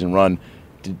out the season run,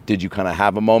 did you kind of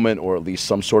have a moment or at least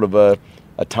some sort of a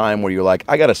time where you're like,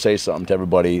 I got to say something to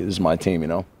everybody. This is my team,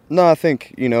 No, I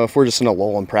think, if we're just in a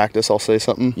lull in practice, I'll say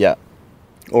something. Yeah.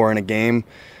 Or in a game,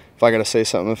 if I got to say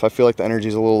something, if I feel like the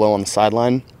energy's a little low on the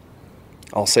sideline,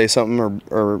 I'll say something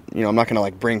or I'm not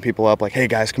going to bring people up like, hey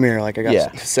guys, come here. Like I got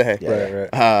something to say. Yeah.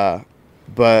 Right.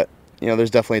 But, there's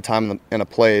definitely a time and a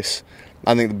place.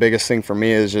 I think the biggest thing for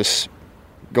me is just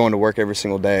going to work every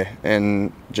single day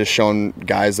and just showing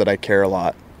guys that I care a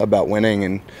lot about winning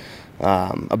and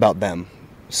about them.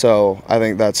 So I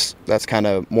think that's kind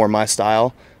of more my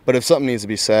style. But if something needs to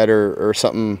be said or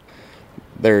something,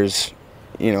 there's,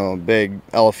 a big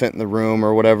elephant in the room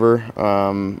or whatever,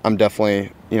 I'm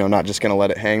definitely, not just going to let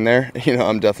it hang there.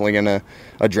 I'm definitely going to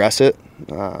address it.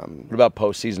 What about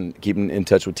postseason, keeping in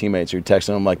touch with teammates? You're texting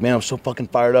them like, man, I'm so fucking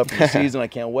fired up for the season. I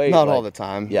can't wait. Not all the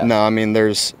time. Yeah. No,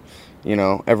 there's,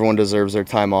 everyone deserves their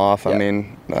time off.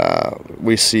 Yeah.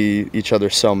 We see each other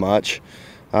so much.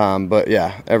 But,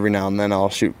 yeah, every now and then I'll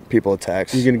shoot people a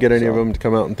text. You going to get any of them to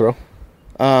come out and throw?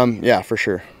 Yeah, for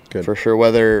sure. Good. For sure,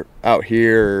 whether out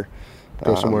here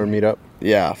or Go somewhere and meet up?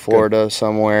 yeah, Florida,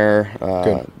 somewhere,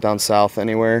 Good. down south,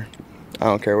 anywhere. I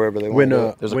don't care, wherever they want to do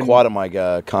it. There's a quad at my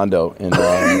condo in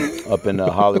up in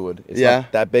Hollywood. It's Yeah.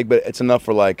 not that big, but it's enough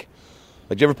for like,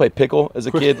 did you ever play pickle as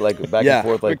a kid? Like back Yeah. and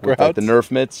forth, Quick with like the routes?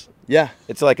 Nerf mitts. Yeah,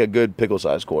 It's like a good pickle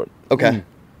size court. okay,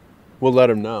 We'll let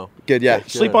them know. good, yeah.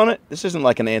 Sleep on it. This isn't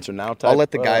like an answer now type. I'll let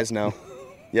the guys know.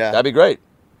 Yeah, That'd be great.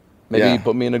 Maybe Yeah. you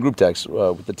put me in a group text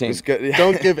with the team. it's good. Yeah.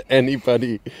 Don't give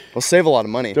anybody. We'll save a lot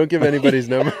of money. Don't give anybody's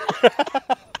number.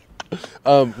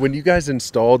 When you guys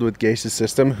installed with Gase's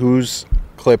system, whose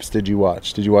clips did you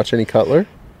watch? Did you watch any Cutler?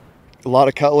 A lot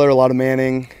of Cutler, a lot of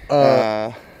Manning.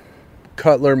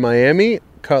 Cutler Miami,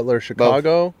 Cutler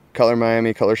Chicago. Cutler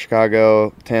Miami, Cutler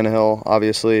Chicago, Tannehill,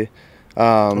 obviously.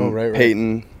 right.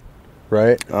 Peyton.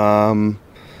 Right.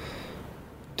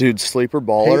 Dude, sleeper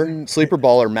baller. Peyton- Sleeper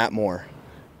baller, Matt Moore.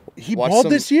 He Watch balled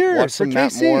some- this year Watch for some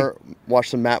Matt KC. Moore. Watch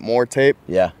some Matt Moore tape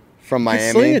Yeah. from He's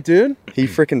Miami. sling it, dude. He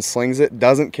freaking slings it.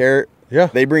 Doesn't care. Yeah.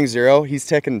 They bring 0. He's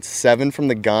taking 7 from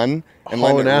the gun and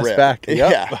letting Hauling it ass rip. back.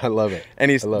 Yep. Yeah. I love it. And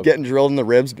he's I love getting drilled in the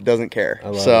ribs, but doesn't care.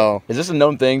 love So Is this a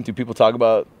known thing? Do people talk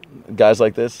about guys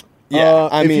like this? yeah,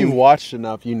 I if mean, you've watched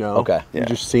enough, you know. Okay. You've Yeah.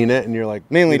 just seen it, and you're like,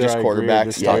 mainly either just I agree or quarterbacks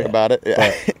disagree. talk about it.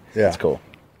 Yeah, Yeah, That's cool.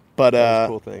 but That's a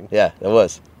cool thing. Yeah, it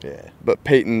was. Yeah, but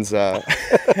Peyton's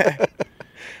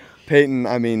Peyton.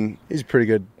 I mean, he's pretty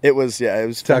good. it was fun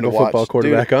to Tackle watch. football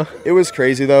quarterback, Dude, huh? It was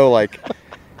crazy though. Like,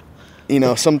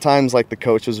 sometimes like the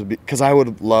coaches would be, because I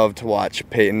would love to watch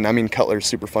Peyton. I mean, Cutler's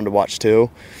super fun to watch too.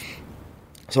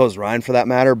 So is Ryan for that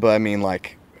matter. But I mean,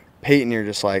 like Peyton, you're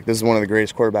just like, this is one of the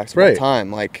greatest quarterbacks of all Right.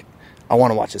 time. Like, I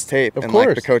want to watch his tape. Of and like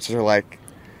the course. coaches are like,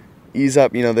 ease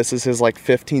up. This is his like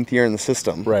 15th year in the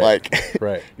system. Right. Like,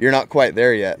 Right. you're not quite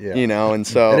there yet. Yeah. And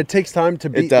so And it takes time to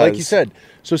be, It does. like you said.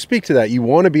 So speak to that. You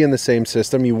want to be in the same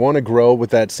system. You want to grow with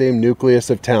that same nucleus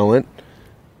of talent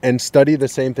and study the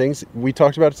same things. We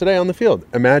talked about it today on the field.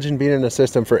 Imagine being in a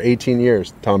system for 18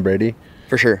 years, Tom Brady.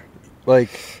 for sure. Like,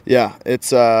 Yeah,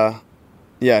 it's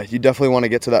you definitely want to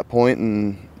get to that point,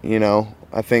 and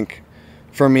I think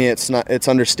for me it's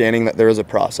understanding that there is a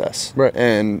process. Right.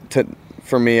 And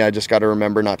for me, I just got to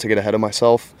remember not to get ahead of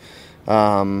myself.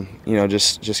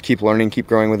 Just keep learning, keep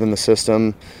growing within the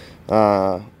system.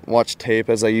 Watch tape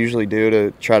as I usually do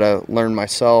to try to learn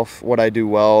myself, what I do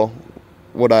well,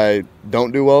 what I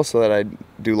don't do well, so that I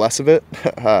do less of it.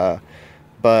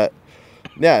 But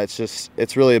yeah,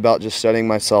 it's really about just studying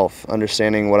myself,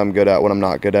 understanding what I'm good at, what I'm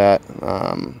not good at.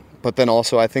 But then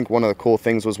also, I think one of the cool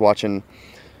things was watching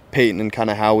Peyton and kind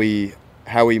of how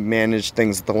how he managed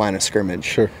things at the line of scrimmage.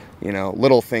 Sure. You know,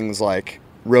 little things like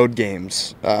road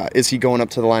games. Is he going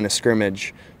up to the line of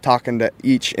scrimmage, talking to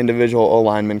each individual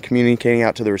O-lineman, communicating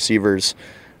out to the receivers?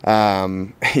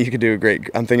 You could do a great,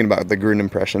 I'm thinking about the Gruden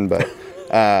impression, but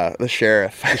the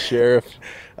sheriff. The sheriff.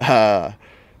 And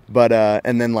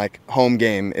then like home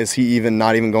game, is he even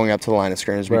not even going up to the line of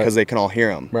scrimmage because they can all hear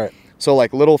him? Right. So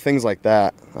like little things like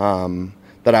that,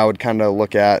 that I would kind of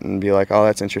look at and be like, oh,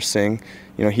 that's interesting.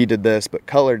 You know, he did this, but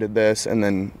Cutler did this, and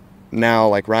then now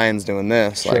like Ryan's doing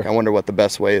this. Sure. Like, I wonder what the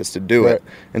best way is to do it.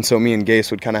 And so me and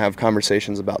Gase would kind of have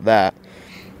conversations about that.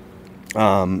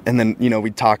 And then, you know,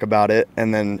 we'd talk about it,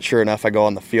 and then sure enough, I go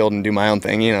on the field and do my own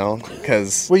thing, you know,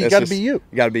 because Well, you got to be you.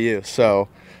 You got to be you. So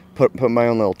put my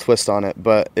own little twist on it.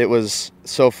 But it was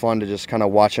so fun to just kind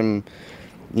of watch him,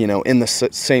 you know, in the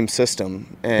same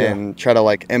system and try to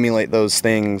like emulate those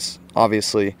things,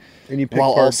 obviously, And you pick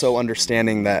while parts, also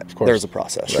understanding that there's a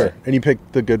process. Sure. Right? And you pick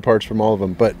the good parts from all of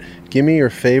them. But give me your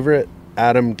favorite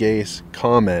Adam Gase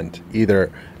comment,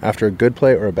 either after a good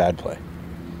play or a bad play.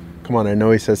 Come on, I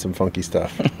know he says some funky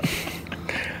stuff.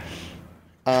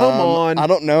 Come on. I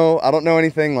don't know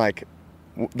anything like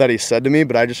that he said to me,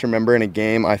 but I just remember in a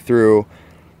game I threw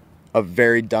a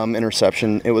very dumb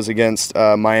interception. It was against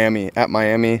Miami. At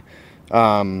Miami,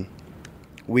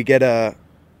 we get a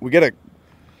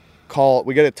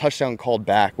touchdown called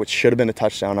back, which should have been a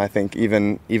touchdown, I think,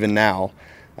 even now.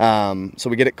 So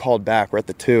we get it called back. We're at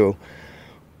the 2.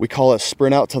 We call a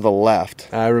sprint out to the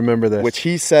left. I remember this. Which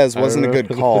he says wasn't a good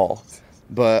call,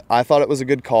 but I thought it was a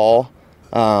good call.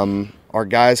 Our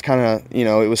guys kind of, you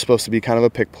know, it was supposed to be kind of a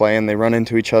pick play, and they run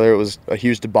into each other. It was a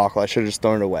huge debacle. I should have just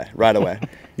thrown it away right away.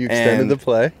 You extended the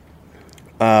play.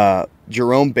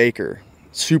 Jerome Baker,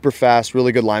 super fast,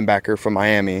 really good linebacker from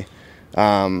Miami,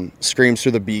 screams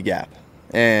through the B gap.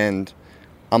 And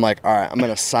I'm like, all right, I'm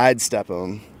going to sidestep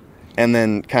him and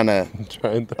then kind of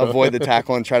avoid the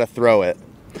tackle and try to throw it.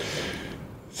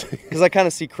 Because I kind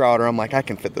of see Crowder. I'm like, I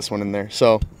can fit this one in there.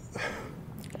 So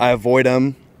I avoid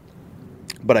him,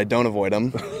 but I don't avoid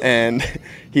him. And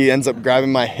he ends up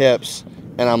grabbing my hips,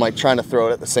 and I'm like trying to throw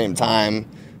it at the same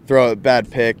time. Throw it, bad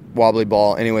pick, wobbly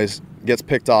ball. Anyways, gets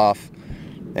picked off.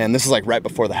 And this is like right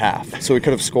before the half. So we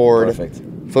could have scored. Perfect.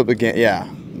 Flip again. Yeah.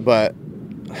 But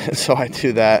so I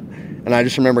do that. And I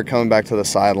just remember coming back to the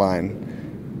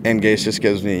sideline, and Gase just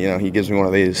gives me, you know, he gives me one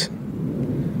of these.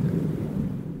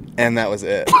 And that was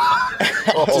it.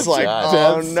 I was like,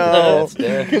 oh no.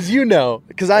 Because you know.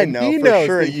 Because I know he for knows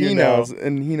sure. that you He know. knows.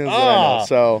 And he knows that I know.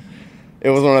 So it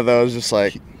was one of those just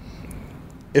like.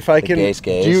 If I can.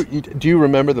 Gase. Do you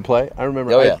remember the play? I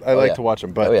remember. Oh, yeah. I like to watch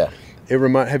them. But it have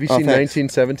you seen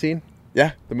 1917?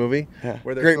 Yeah. The movie? Yeah.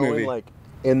 Where they're Great throwing, movie. like,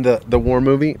 in the war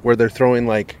movie, where they're throwing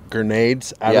like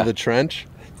grenades out of the trench.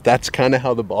 That's kind of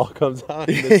how the ball comes out.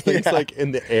 And this thing's like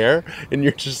in the air, and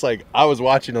you're just like, I was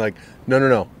watching like, no.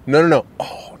 Oh no.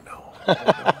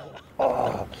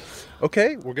 Oh.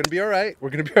 Okay, we're gonna be all right.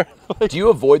 Do you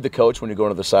avoid the coach when you're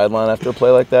going to the sideline after a play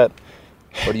like that?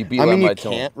 Or do you beat I mean, by you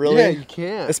tone? can't really. Yeah, you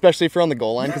can't. Especially if you're on the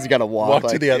goal line, because you got to walk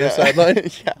to the other sideline.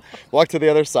 Yeah, walk to the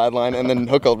other sideline and then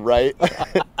hook a right.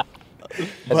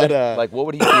 Like, what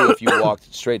would he do if you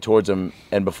walked straight towards him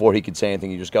and before he could say anything,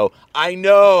 you just go, I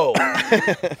know!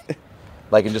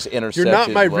 Like, and just intercept You're not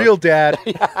his my look? real dad.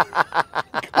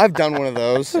 I've done one of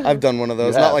those. You Not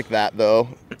have. like that, though,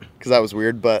 because that was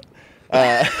weird, but...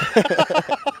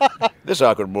 This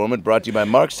awkward moment brought to you by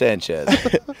Mark Sanchez.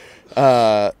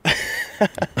 No,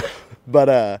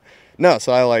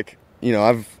 so I like, you know,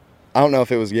 I don't know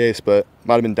if it was Gase, but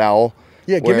might have been Dowell.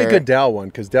 Yeah, give me a good Dow one,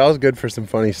 because Dow's good for some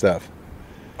funny stuff.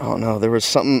 Oh no, there was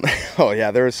something. Oh yeah,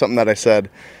 there was something that I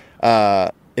said.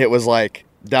 It was like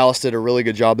Dallas did a really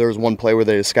good job. There was one play where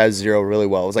they disguised zero really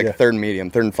well. It was like a 3rd and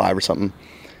medium, 3rd and 5 or something.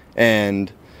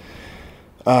 And,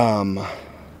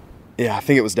 yeah, I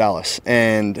think it was Dallas.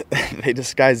 And they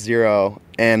disguised zero,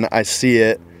 and I see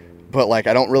it, but like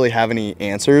I don't really have any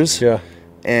answers. Yeah.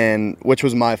 And which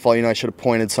was my fault. You know, I should have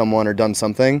pointed someone or done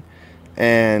something.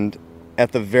 And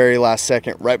at the very last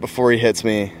second, right before he hits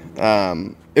me,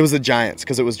 it was the Giants,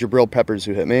 because it was Jabril Peppers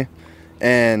who hit me,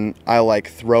 and I like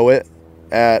throw it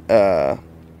at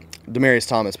Demaryius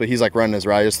Thomas, but he's like running his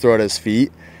route. I just throw it at his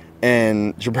feet,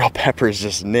 and Jabril Peppers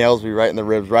just nails me right in the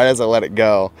ribs right as I let it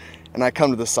go, and I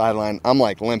come to the sideline. I'm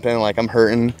like limping, like I'm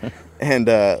hurting, and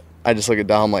I just look at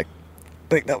Dom like, I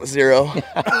think that was zero.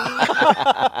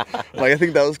 Like, I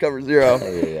think that was cover zero.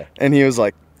 Yeah. And he was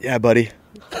like, yeah, buddy,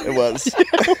 it was.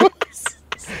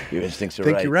 Your instincts are I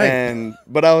think right. you're right.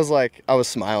 But I was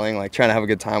smiling, like trying to have a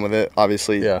good time with it.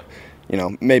 Obviously, Yeah. you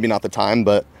know, maybe not the time,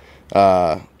 but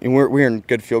we're in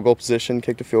good field goal position,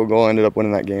 kicked a field goal, ended up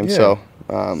winning that game. Yeah. So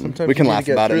Sometimes we can you need to laugh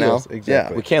get about it through now. this.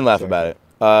 Exactly. We can laugh about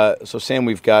it. So, Sam,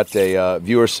 we've got a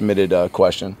viewer submitted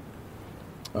question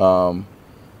from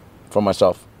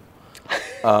myself.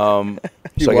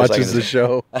 He so I guess I watches can the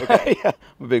show. Yeah,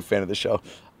 I'm a big fan of the show.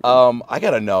 I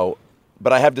got to know,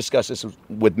 but I have discussed this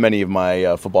with many of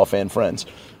my football fan friends.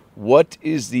 What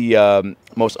is the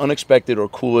most unexpected or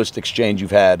coolest exchange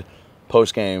you've had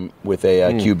post-game with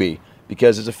a QB?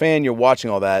 Because as a fan, you're watching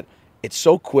all that. It's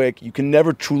so quick. You can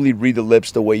never truly read the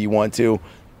lips the way you want to.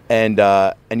 And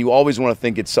you always want to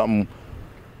think it's something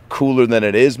cooler than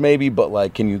it is, maybe. But,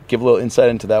 like, can you give a little insight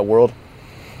into that world?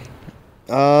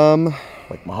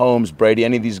 Like Mahomes, Brady,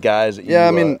 any of these guys? That Yeah,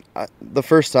 I mean, the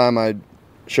first time I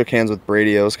shook hands with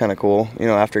Brady, it was kind of cool,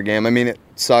 after a game. I mean, it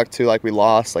sucked, too, like, we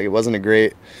lost. Like, it wasn't a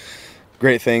great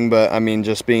thing, but, I mean,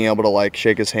 just being able to, like,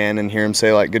 shake his hand and hear him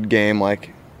say, like, good game,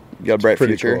 like, you got a bright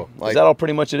pretty future. cool. Like, is that all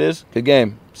pretty much it is? Good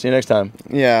game. See you next time.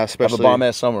 yeah, Have especially. a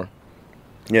bomb-ass summer.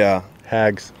 Yeah.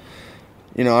 Hags.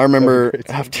 I remember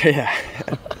That'd be great.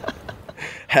 after,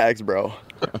 Hags, bro.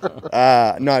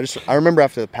 I remember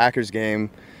after the Packers game,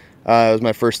 it was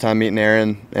my first time meeting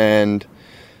Aaron, and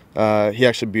he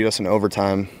actually beat us in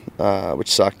overtime, which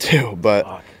sucked too. But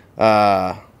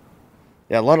yeah,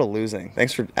 a lot of losing.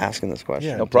 Thanks for asking this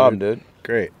question. Yeah, No problem, dude.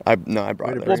 Great. I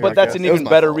brought it. Well, but that's an even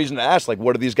better reason to ask. Like,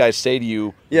 what do these guys say to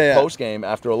you post-game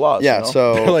after a loss? Yeah, you know?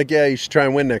 so They're like, yeah, you should try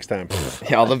and win next time.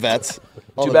 yeah, all the vets.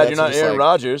 All Too the bad vets you're not are just Aaron like,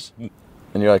 Rodgers.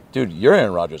 And you're like, dude, you're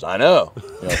Aaron Rodgers. I know.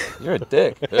 You're like, you're a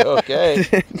dick. Okay.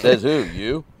 Says who?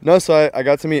 You? No, so I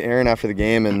got to meet Aaron after the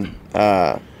game, and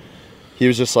he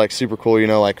was just like super cool,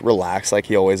 like relaxed like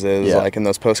he always is, like in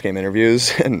those post-game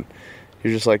interviews. And he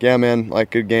was just like, yeah, man,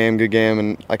 like good game.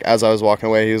 And like as I was walking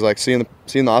away, he was like, see you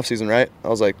in the off season, right? I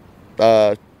was like,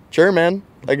 sure, man.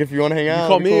 Like if you want to hang out, You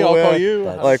call it'd be me, cool, I'll call yeah. you.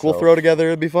 Like we'll throw together,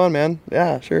 it'd be fun, man.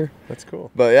 Yeah, sure. That's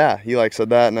cool. But yeah, he like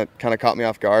said that, and it kind of caught me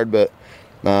off guard. But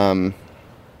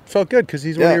Felt good because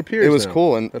he's one of your peers. it was now.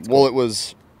 cool, and That's well, cool. it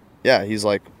was, yeah, he's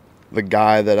like the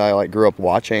guy that I like grew up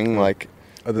watching. Like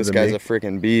Other this than guy's me? a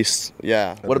freaking beast.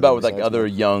 Yeah. What about with like Besides other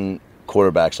me. young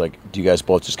quarterbacks? Like, do you guys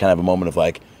both just kind of have a moment of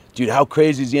like, dude, how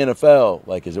crazy is the NFL?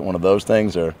 Like, is it one of those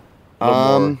things or? A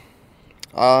little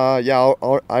more? Yeah,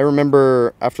 I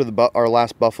remember after our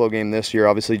last Buffalo game this year.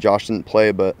 Obviously, Josh didn't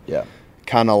play, but Yeah.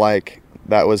 kind of like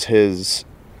that was his,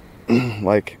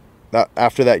 like that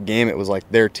after that game, it was like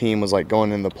their team was like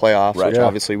going in the playoffs, Right. which Yeah.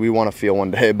 obviously we want to feel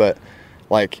one day. But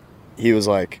like he was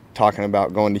like talking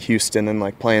about going to Houston and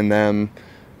like playing them,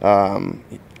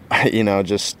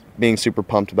 just being super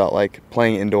pumped about like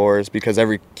playing indoors because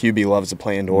every QB loves to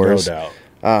play indoors. No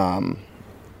doubt.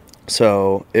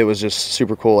 So it was just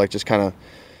super cool, like just kind of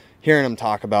hearing him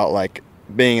talk about like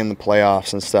being in the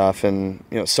playoffs and stuff. And,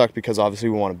 it sucked because obviously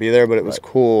we want to be there, but it was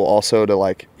cool also to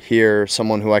like hear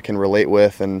someone who I can relate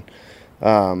with and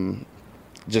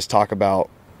just talk about,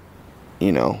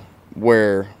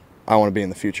 where I want to be in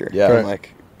the future. Yeah. And Right.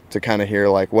 like to kind of hear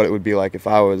like what it would be like if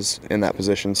I was in that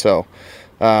position. So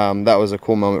that was a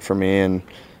cool moment for me.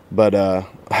 But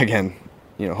again,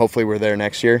 hopefully we're there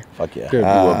next year. Fuck yeah. Dude, You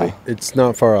will be. it's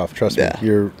not far off. Trust Yeah.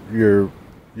 me.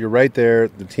 You're right there.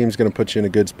 The team's going to put you in a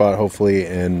good spot, hopefully.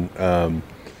 And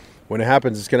when it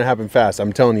happens, it's going to happen fast.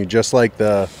 I'm telling you, just like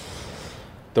the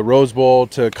Rose Bowl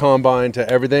to Combine to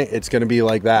everything, it's going to be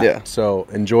like that. Yeah. So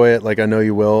enjoy it, like I know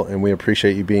you will, and we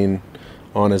appreciate you being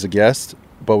on as a guest.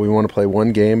 But we want to play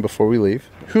one game before we leave.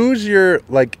 Who's your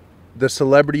the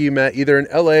celebrity you met either in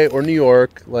LA or New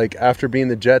York, like after being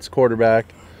the Jets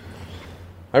quarterback?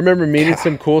 I remember meeting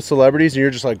some cool celebrities, and you're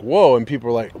just like, whoa. And people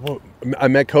were like, whoa. I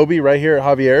met Kobe right here at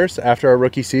Javier's after our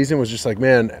rookie season. Was just like,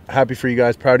 man, happy for you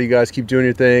guys. Proud of you guys. Keep doing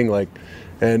your thing.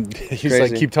 And he was like,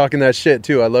 Crazy. keep talking that shit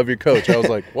too. I love your coach. I was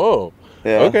like, whoa.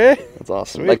 Yeah. Okay. That's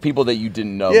awesome. Like people that you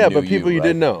didn't know. Yeah, knew but people you right?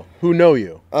 didn't know. Who know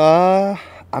you? I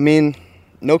mean,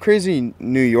 no crazy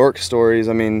New York stories.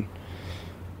 I mean,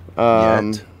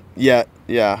 Yet.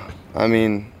 yeah. I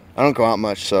mean, I don't go out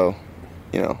much, so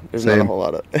there's not a Same. whole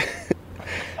lot of.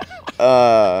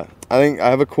 I think I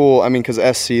have a cool. I mean, because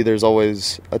SC, there's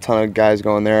always a ton of guys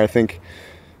going there. I think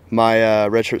my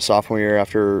redshirt sophomore year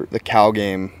after the Cal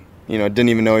game, didn't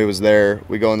even know he was there.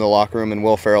 We go in the locker room and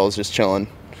Will Ferrell is just chilling,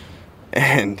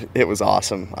 and it was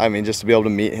awesome. I mean, just to be able to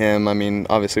meet him. I mean,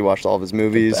 obviously watched all of his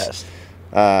movies. Best.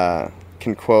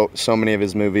 Can quote so many of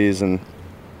his movies, and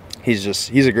he's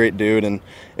a great dude. And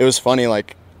it was funny,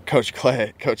 like Coach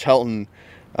Helton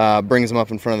brings him up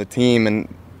in front of the team,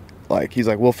 and like he's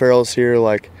like, Will Ferrell's here,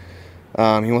 like he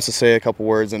wants to say a couple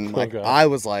words, and like God. I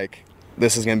was like,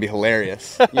 this is gonna be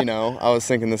hilarious. I was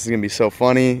thinking this is gonna be so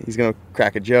funny. He's gonna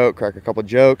crack a couple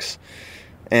jokes,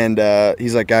 and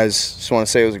he's like, guys, just want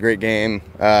to say it was a great game.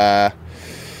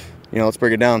 let's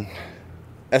break it down.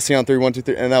 SC on 3, 1, 2,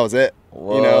 3, and that was it.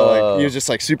 Whoa. He was just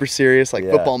like super serious, like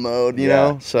football mode, you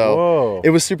know. So Whoa. it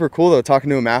was super cool though. Talking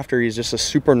to him after, he's just a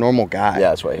super normal guy. Yeah,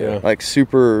 that's right here. Yeah. Like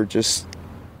super just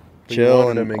You chill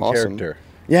wanted and him in awesome. character.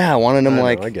 Yeah, I wanted him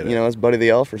I get it. as Buddy the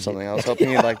Elf or something. I was hoping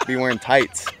he'd like be wearing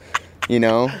tights,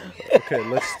 Okay,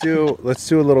 let's do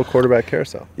a little quarterback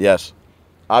carousel. Yes.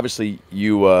 Obviously,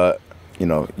 your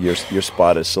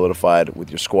spot is solidified with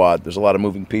your squad. There's a lot of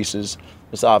moving pieces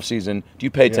this offseason. Do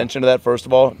you pay attention to that, first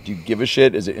of all? Do you give a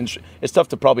shit? Is it it's tough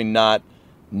to probably not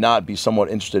be somewhat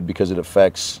interested because it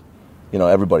affects,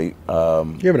 everybody. You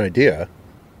have an idea.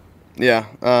 Yeah.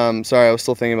 Sorry, I was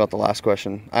still thinking about the last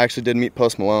question. I actually did meet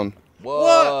Post Malone.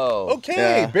 Whoa. What? Okay,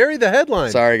 Yeah. bury the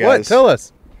headline. Sorry, What? guys. Tell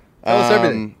us. Tell us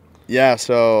everything. Yeah,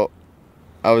 so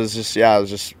I was just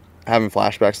having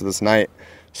flashbacks of this night.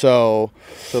 So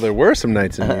So there were some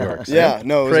nights in New York. yeah,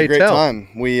 no, it was Pray a great tell. time.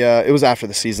 We it was after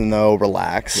the season though.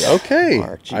 Relax. Okay.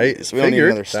 Mark, I jeez. We don't need figured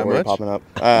another that story much. popping up.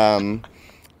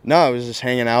 No, I was just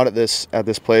hanging out at this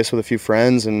place with a few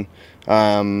friends and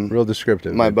Real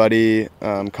descriptive. my buddy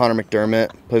Connor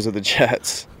McDermott plays with the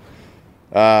Jets.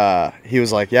 He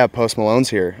was like, "Yeah, Post Malone's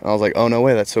here." And I was like, "Oh no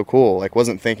way, that's so cool!" Like,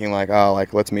 wasn't thinking like, "Oh,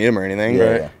 like let's meet him or anything."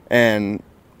 Yeah, yeah. And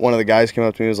one of the guys came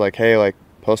up to me and was like, "Hey, like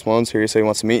Post Malone's here. He said he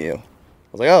wants to meet you."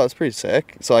 I was like, "Oh, that's pretty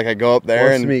sick." So like, I go up there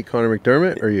Wants and to meet Connor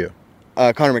McDermott or you?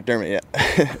 Connor McDermott,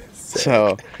 yeah.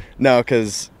 So no,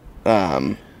 because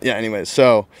yeah. Anyways,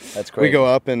 so That's crazy. we go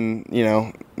up and me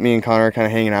and Connor are kind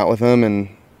of hanging out with him and.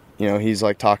 He's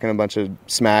like talking a bunch of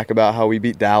smack about how we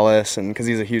beat Dallas and because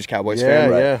he's a huge Cowboys Yeah,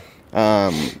 fan.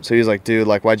 yeah. So he's like, dude,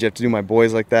 like, why'd you have to do my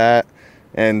boys like that?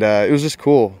 And it was just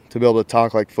cool to be able to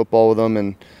talk like football with him.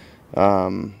 And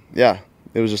yeah,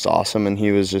 it was just awesome. And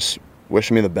he was just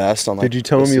wishing me the best on like. Did you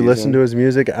tell him you listened to his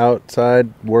music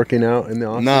outside working out in the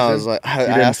office? No, I was like, I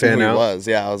didn't asked him fan who out? he was.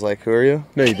 Yeah, I was like, who are you?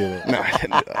 No, you didn't. No, I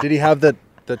didn't do that. Did he have the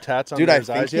tats on Dude, I his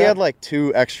think eyes he yet? had like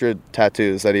 2 extra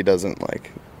tattoos that he doesn't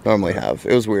like normally have.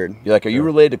 It was weird. You're like, are you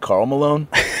related to Karl Malone?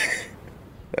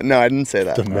 No, I didn't say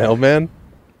that. the mailman?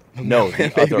 No,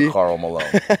 the other Maybe. Karl Malone.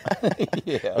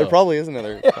 There probably is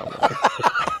another.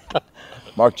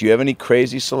 Mark, do you have any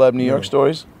crazy celeb New York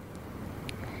stories?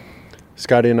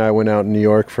 Scotty and I went out in New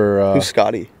York for Who's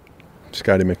Scotty?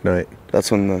 Scotty McKnight. That's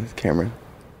when the camera.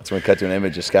 That's when we cut to an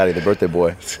image of Scotty, the birthday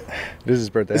boy. This is his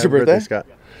birthday. It's Happy your birthday? Scott.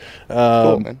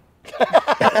 Cool, man.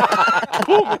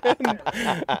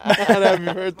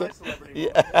 Happy birthday.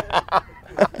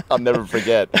 I'll never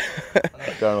forget.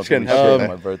 Darnold's getting gonna happy show birthday.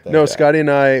 my birthday. No, Yeah. Scotty and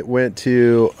I went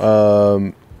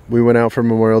to we went out for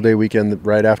Memorial Day weekend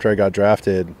right after I got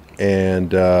drafted,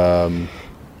 and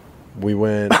we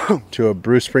went to a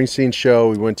Bruce Springsteen show.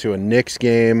 We went to a Knicks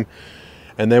game,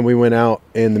 and then we went out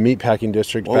in the meatpacking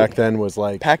district. Whoa. Back then was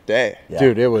like, Packed day. Yeah.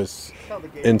 dude, it was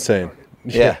insane.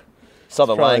 Yeah. Saw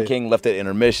the Lion probably- King, left at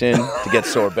intermission to get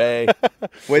sorbet.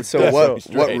 Wait, so That's what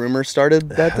straight. rumor started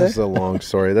that day? That's a long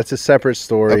story. That's a separate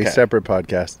story, Okay. separate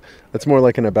podcast. That's more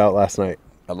like an about last night.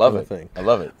 I love Other it. thing. I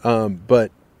love it.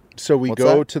 But so we What's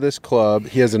go that? to this club.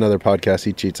 He has another podcast.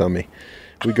 He cheats on me.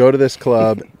 We go to this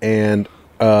club, and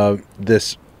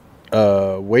this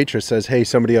waitress says, "Hey,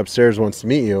 somebody upstairs wants to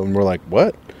meet you." And we're like,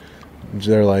 "What?"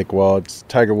 They're like, "Well, it's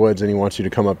Tiger Woods, and he wants you to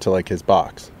come up to like his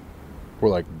box." We're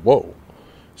like, "Whoa!"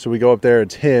 So we go up there.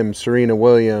 It's him, Serena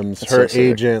Williams, That's her so sick.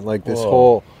 agent, like this Whoa.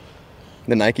 whole.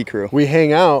 The Nike crew. We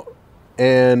hang out,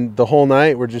 and the whole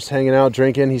night we're just hanging out,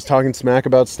 drinking. He's talking smack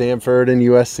about Stanford and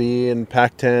USC and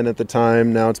Pac-10 at the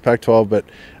time. Now it's Pac-12, but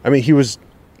I mean, he was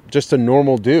just a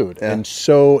normal dude Yeah. and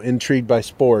so intrigued by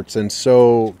sports and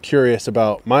so curious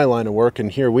about my line of work.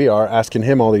 And here we are asking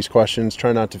him all these questions,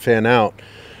 trying not to fan out.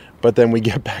 But then we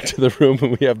get back to the room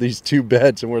and we have these 2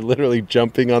 beds and we're literally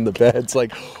jumping on the beds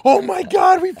like, oh my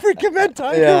God, we freaking met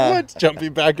Tiger Yeah. Woods,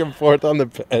 jumping back and forth on the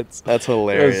beds. That's It was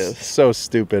hilarious. so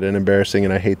stupid and embarrassing,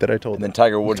 and I hate that I told And them. then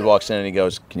Tiger Woods walks in and he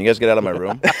goes, "Can you guys get out of my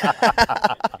room?"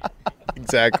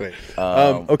 Exactly.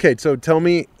 Okay, so tell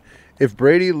me, if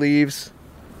Brady leaves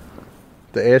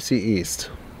the AFC East,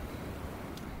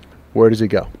 where does he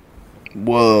go?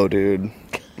 Whoa, dude.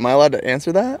 Am I allowed to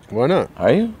answer that? Why not?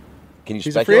 Are you? Can you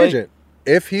He's a speculate? free agent.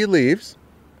 If he leaves,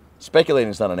 Speculating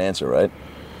is not an answer, right?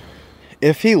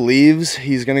 If he leaves,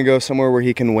 he's going to go somewhere where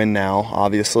he can win now,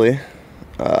 obviously. You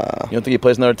don't think he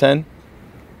plays another 10?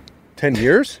 10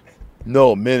 years?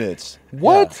 No, minutes.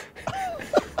 What?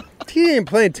 He ain't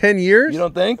playing 10 years? You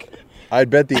don't think? I'd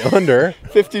bet the under.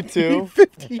 52.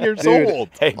 50 years Dude. old.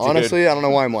 Hey, dude. Honestly, I don't know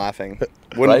why I'm laughing.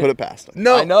 Wouldn't Right? put it past him.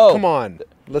 No, I know. come on.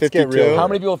 Let's get 52. real. How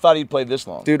many people thought he'd play this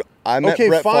long? Dude, I met Okay,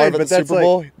 Brett fine, Favre at but the that's Super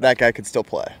Bowl. That guy could still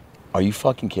play. Are you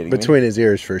fucking kidding me? Between his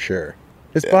ears, for sure.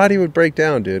 His Yeah. body would break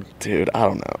down, dude. Dude, I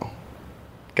don't know.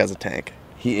 Guy's a tank.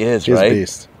 He is, He's a right?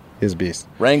 beast. He's a beast.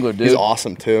 Wrangler, dude. He's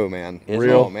awesome too, man. Is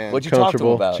Real, he? man. What'd you talk to him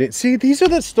comfortable. about? See, these are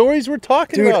the stories we're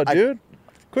talking Dude, about, dude.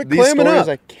 Quit These clamming stories up.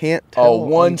 I can't tell. Oh,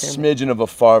 one on camera. smidgen of a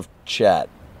Favre chat.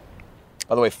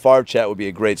 By the way, Favre chat would be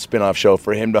a great spin-off show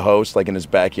for him to host, like in his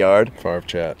backyard. Favre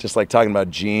chat. Just like talking about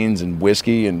jeans and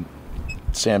whiskey and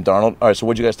Sam Darnold. All right, so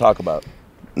what'd you guys talk about?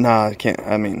 Nah, I can't.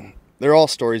 I mean, they're all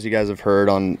stories you guys have heard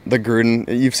on the Gruden.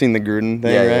 You've seen the Gruden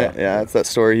thing, Yeah, right? yeah. It's that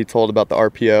story he told about the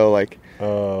RPO, like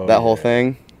Oh, that whole yeah.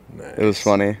 thing. Nice. It was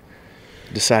funny.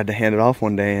 Decided to hand it off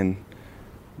one day and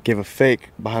gave a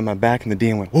fake behind my back, and the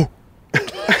DM went, "Whoa!"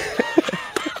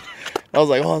 I was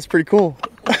like, "Oh, that's pretty cool."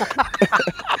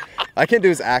 I can't do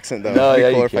his accent though. No, It'd be yeah,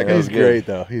 you cooler if I can. could. He's good. great,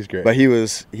 though. He's great. But he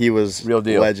was Real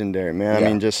deal. legendary, man. Yeah. I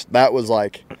mean, just that was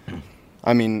like,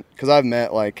 I mean, because I've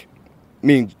met like,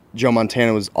 meeting Joe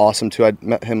Montana was awesome too. I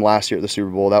met him last year at the Super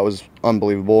Bowl. That was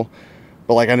unbelievable.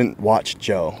 But like, I didn't watch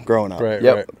Joe growing up. right,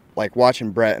 Yep. right. Like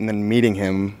watching Brett and then meeting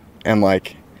him and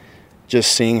like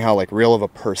just seeing how like real of a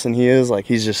person he is. Like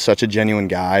he's just such a genuine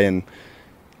guy, and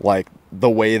like the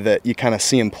way that you kind of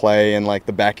see him play and like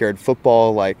the backyard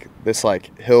football, like this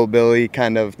like hillbilly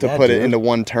kind of, to Yeah, put dude. it into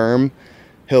one term,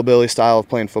 hillbilly style of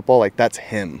playing football, like that's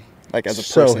him, like as a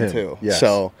So person him, too. yes.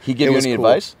 So He give it you was any cool.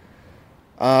 advice?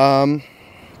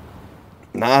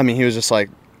 Nah, I mean he was just like,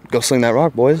 go sling that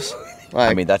rock, boys. Like,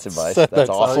 I mean, that's advice. That's That's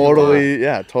all awesome. you totally,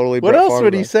 yeah, totally. What Brett else Favre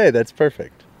would he advice. say? That's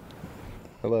perfect.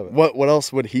 I love it. What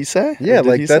else would he say? Yeah, Or did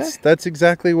like he that's say? that's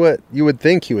exactly what you would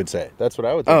think he would say. That's what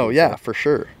I would think. Oh he would yeah, say. for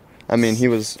sure. I mean, he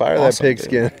was Fire awesome, that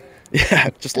dude. pigskin. Yeah,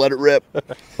 just let it rip.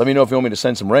 Let me know if you want me to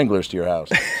send some Wranglers to your house.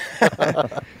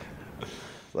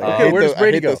 Like, Okay, I hate where does tho- I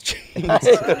Brady hate go? those jeans. I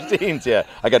hate those jeans, yeah.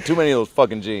 I got too many of those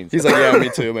fucking jeans. He's like, yeah, me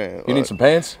too, man. You need some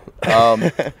pants?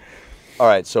 All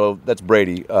right, so that's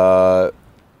Brady. No,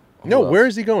 else? where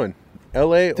is he going?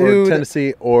 L.A. or Dude,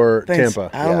 Tennessee or thanks.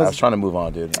 Tampa? Adam Yeah, I was- was trying to move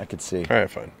on, dude. I could see. All right,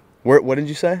 fine. What did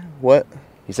you say? What?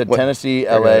 He said What? Tennessee,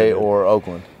 Okay, LA, dude. or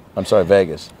Oakland. I'm sorry,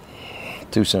 Vegas.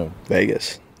 Too soon.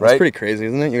 Vegas. Right? That's pretty crazy,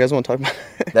 isn't it? You guys want to talk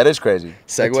about That is crazy. A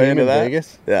segue team into in that?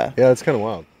 Vegas? Yeah. Yeah, that's kind of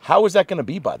wild. How is that going to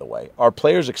be, by the way? Are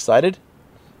players excited?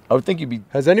 I would think you'd be.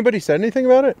 Has anybody said anything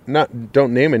about it?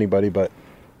 Don't name anybody, but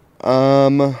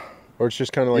or it's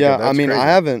just kind of like yeah, that's I mean, crazy. I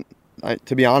haven't.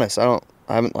 To be honest, I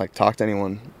haven't like talked to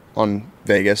anyone on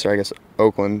Vegas, or I guess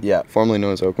Oakland. Yeah. Formerly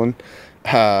known as Oakland.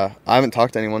 I haven't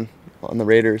talked to anyone on the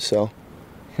Raiders, so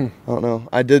I don't know.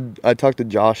 I talked to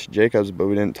Josh Jacobs, but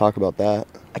we didn't talk about that.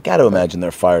 I got to imagine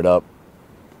they're fired up,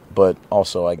 but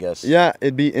also, I guess. Yeah,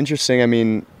 it'd be interesting. I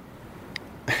mean,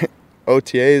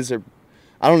 OTAs are.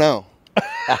 I don't know.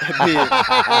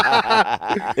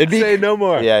 It'd be Say no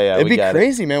more. Yeah, it'd we be got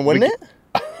crazy, man, wouldn't it?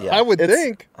 Yeah. I would It's-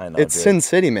 think. I know. It's dude. Sin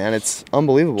City, man. It's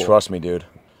unbelievable. Trust me, dude.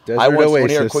 Desert I once went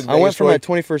here, Oasis. quick I went Vegas for my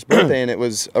story. 21st birthday, and it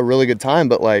was a really good time.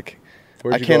 But like,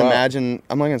 Where'd I you can't go out? imagine.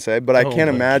 I'm not gonna say, but I Oh can't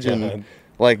my imagine God.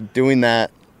 like doing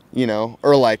that,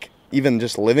 or like even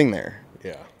just living there.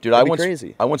 Yeah. Dude, That'd be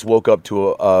crazy. I once woke up to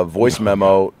a voice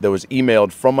memo that was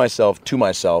emailed from myself to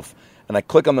myself, and I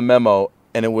click on the memo,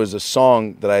 and it was a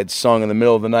song that I had sung in the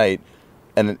middle of the night,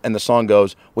 and the song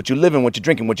goes, "What you living, what you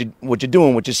drinking, what you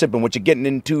doing, what you sipping, what you getting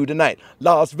into tonight?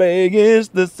 Las Vegas,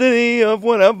 the city of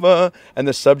whatever." And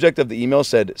the subject of the email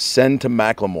said, "Send to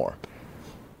Macklemore."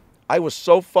 I was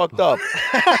so fucked up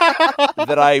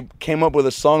that I came up with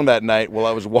a song that night while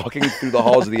I was walking through the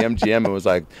halls of the MGM and was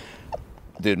like,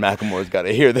 dude, Macklemore's got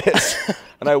to hear this.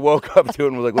 And I woke up to it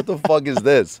and was like, what the fuck is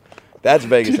this? That's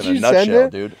Vegas Did in a you send nutshell,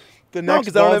 it? dude. The No, 'cause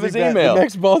I don't have his email. The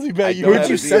next ballsy bet you don't would have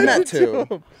you his send email. that to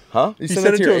him? Huh? You He send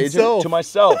sent it to it your to agent. himself. To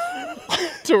myself.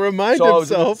 To remind So, I was-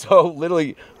 himself. so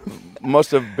literally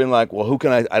must have been like, well, who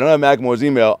can I don't have Macklemore's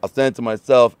email. I'll send it to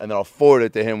myself and then I'll forward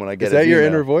it to him when I get Is his that your email.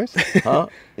 inner voice? Huh?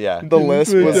 Yeah. The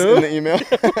list was in the email.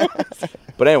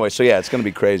 But anyway, so yeah, it's going to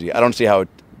be crazy. I don't see how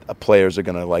players are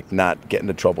going to like not get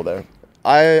into trouble there.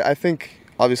 I think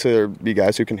obviously there'll be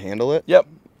guys who can handle it, Yep.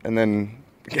 and then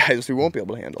guys who won't be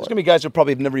able to handle There's it. going to be guys who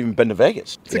probably have never even been to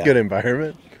Vegas. It's a good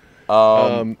environment.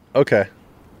 Um, Okay.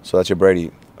 So that's your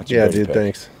Brady. That's your Yeah, Brady dude. pick.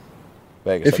 Thanks.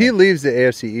 Vegas. If I he think. leaves the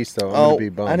AFC East, though, I'm Oh, gonna be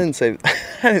bummed. I didn't say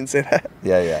that.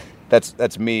 Yeah.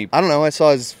 That's me. I don't know. I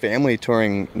saw his family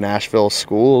touring Nashville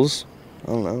schools.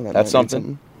 I don't know. That That's might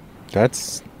mean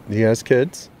something. He has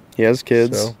kids. He has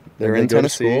kids. So, They're and in they go to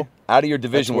Tennessee. school. Out of your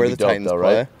That's division where would the be dope, Titans though,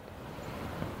 play. right?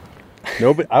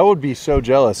 Nobody. I would be so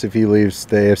jealous if he leaves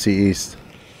the AFC East.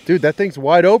 Dude, that thing's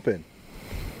wide open.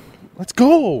 Let's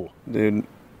go. Dude,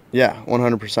 yeah,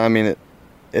 100%. I mean,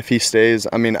 if he stays,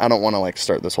 I mean, I don't want to like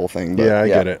start this whole thing, but Yeah, I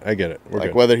yeah. get it. We're like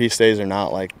good. whether he stays or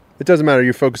not, like It doesn't matter.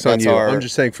 You're focused on That's you. our- I'm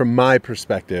just saying, from my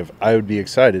perspective, I would be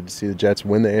excited to see the Jets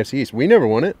win the AFC East. We never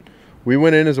won it. we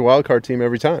went in as a wild card team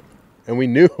every time, and we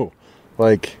knew,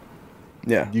 like,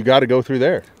 Yeah. you got to go through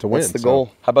there to win. That's the So,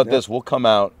 goal. How about this? We'll come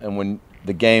out, and when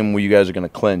the game where you guys are going to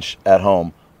clinch at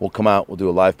home, we'll come out. We'll do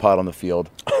a live pod on the field.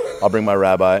 I'll bring my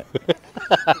rabbi.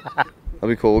 That'll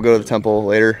be cool. We'll go to the temple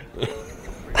later.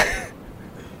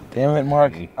 Damn it,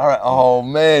 Mark. All right. Oh,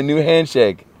 man. New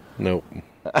handshake. Nope.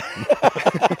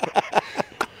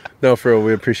 No, for real,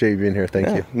 we appreciate you being here. Thank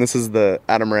you. And this is the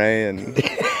Adam Ray and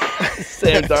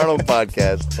Sam Darnold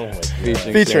podcast. Oh, my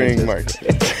God. featuring Sam. Mark.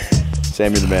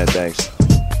 Sam, you're the man. Thanks.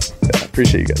 Yeah,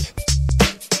 appreciate you guys.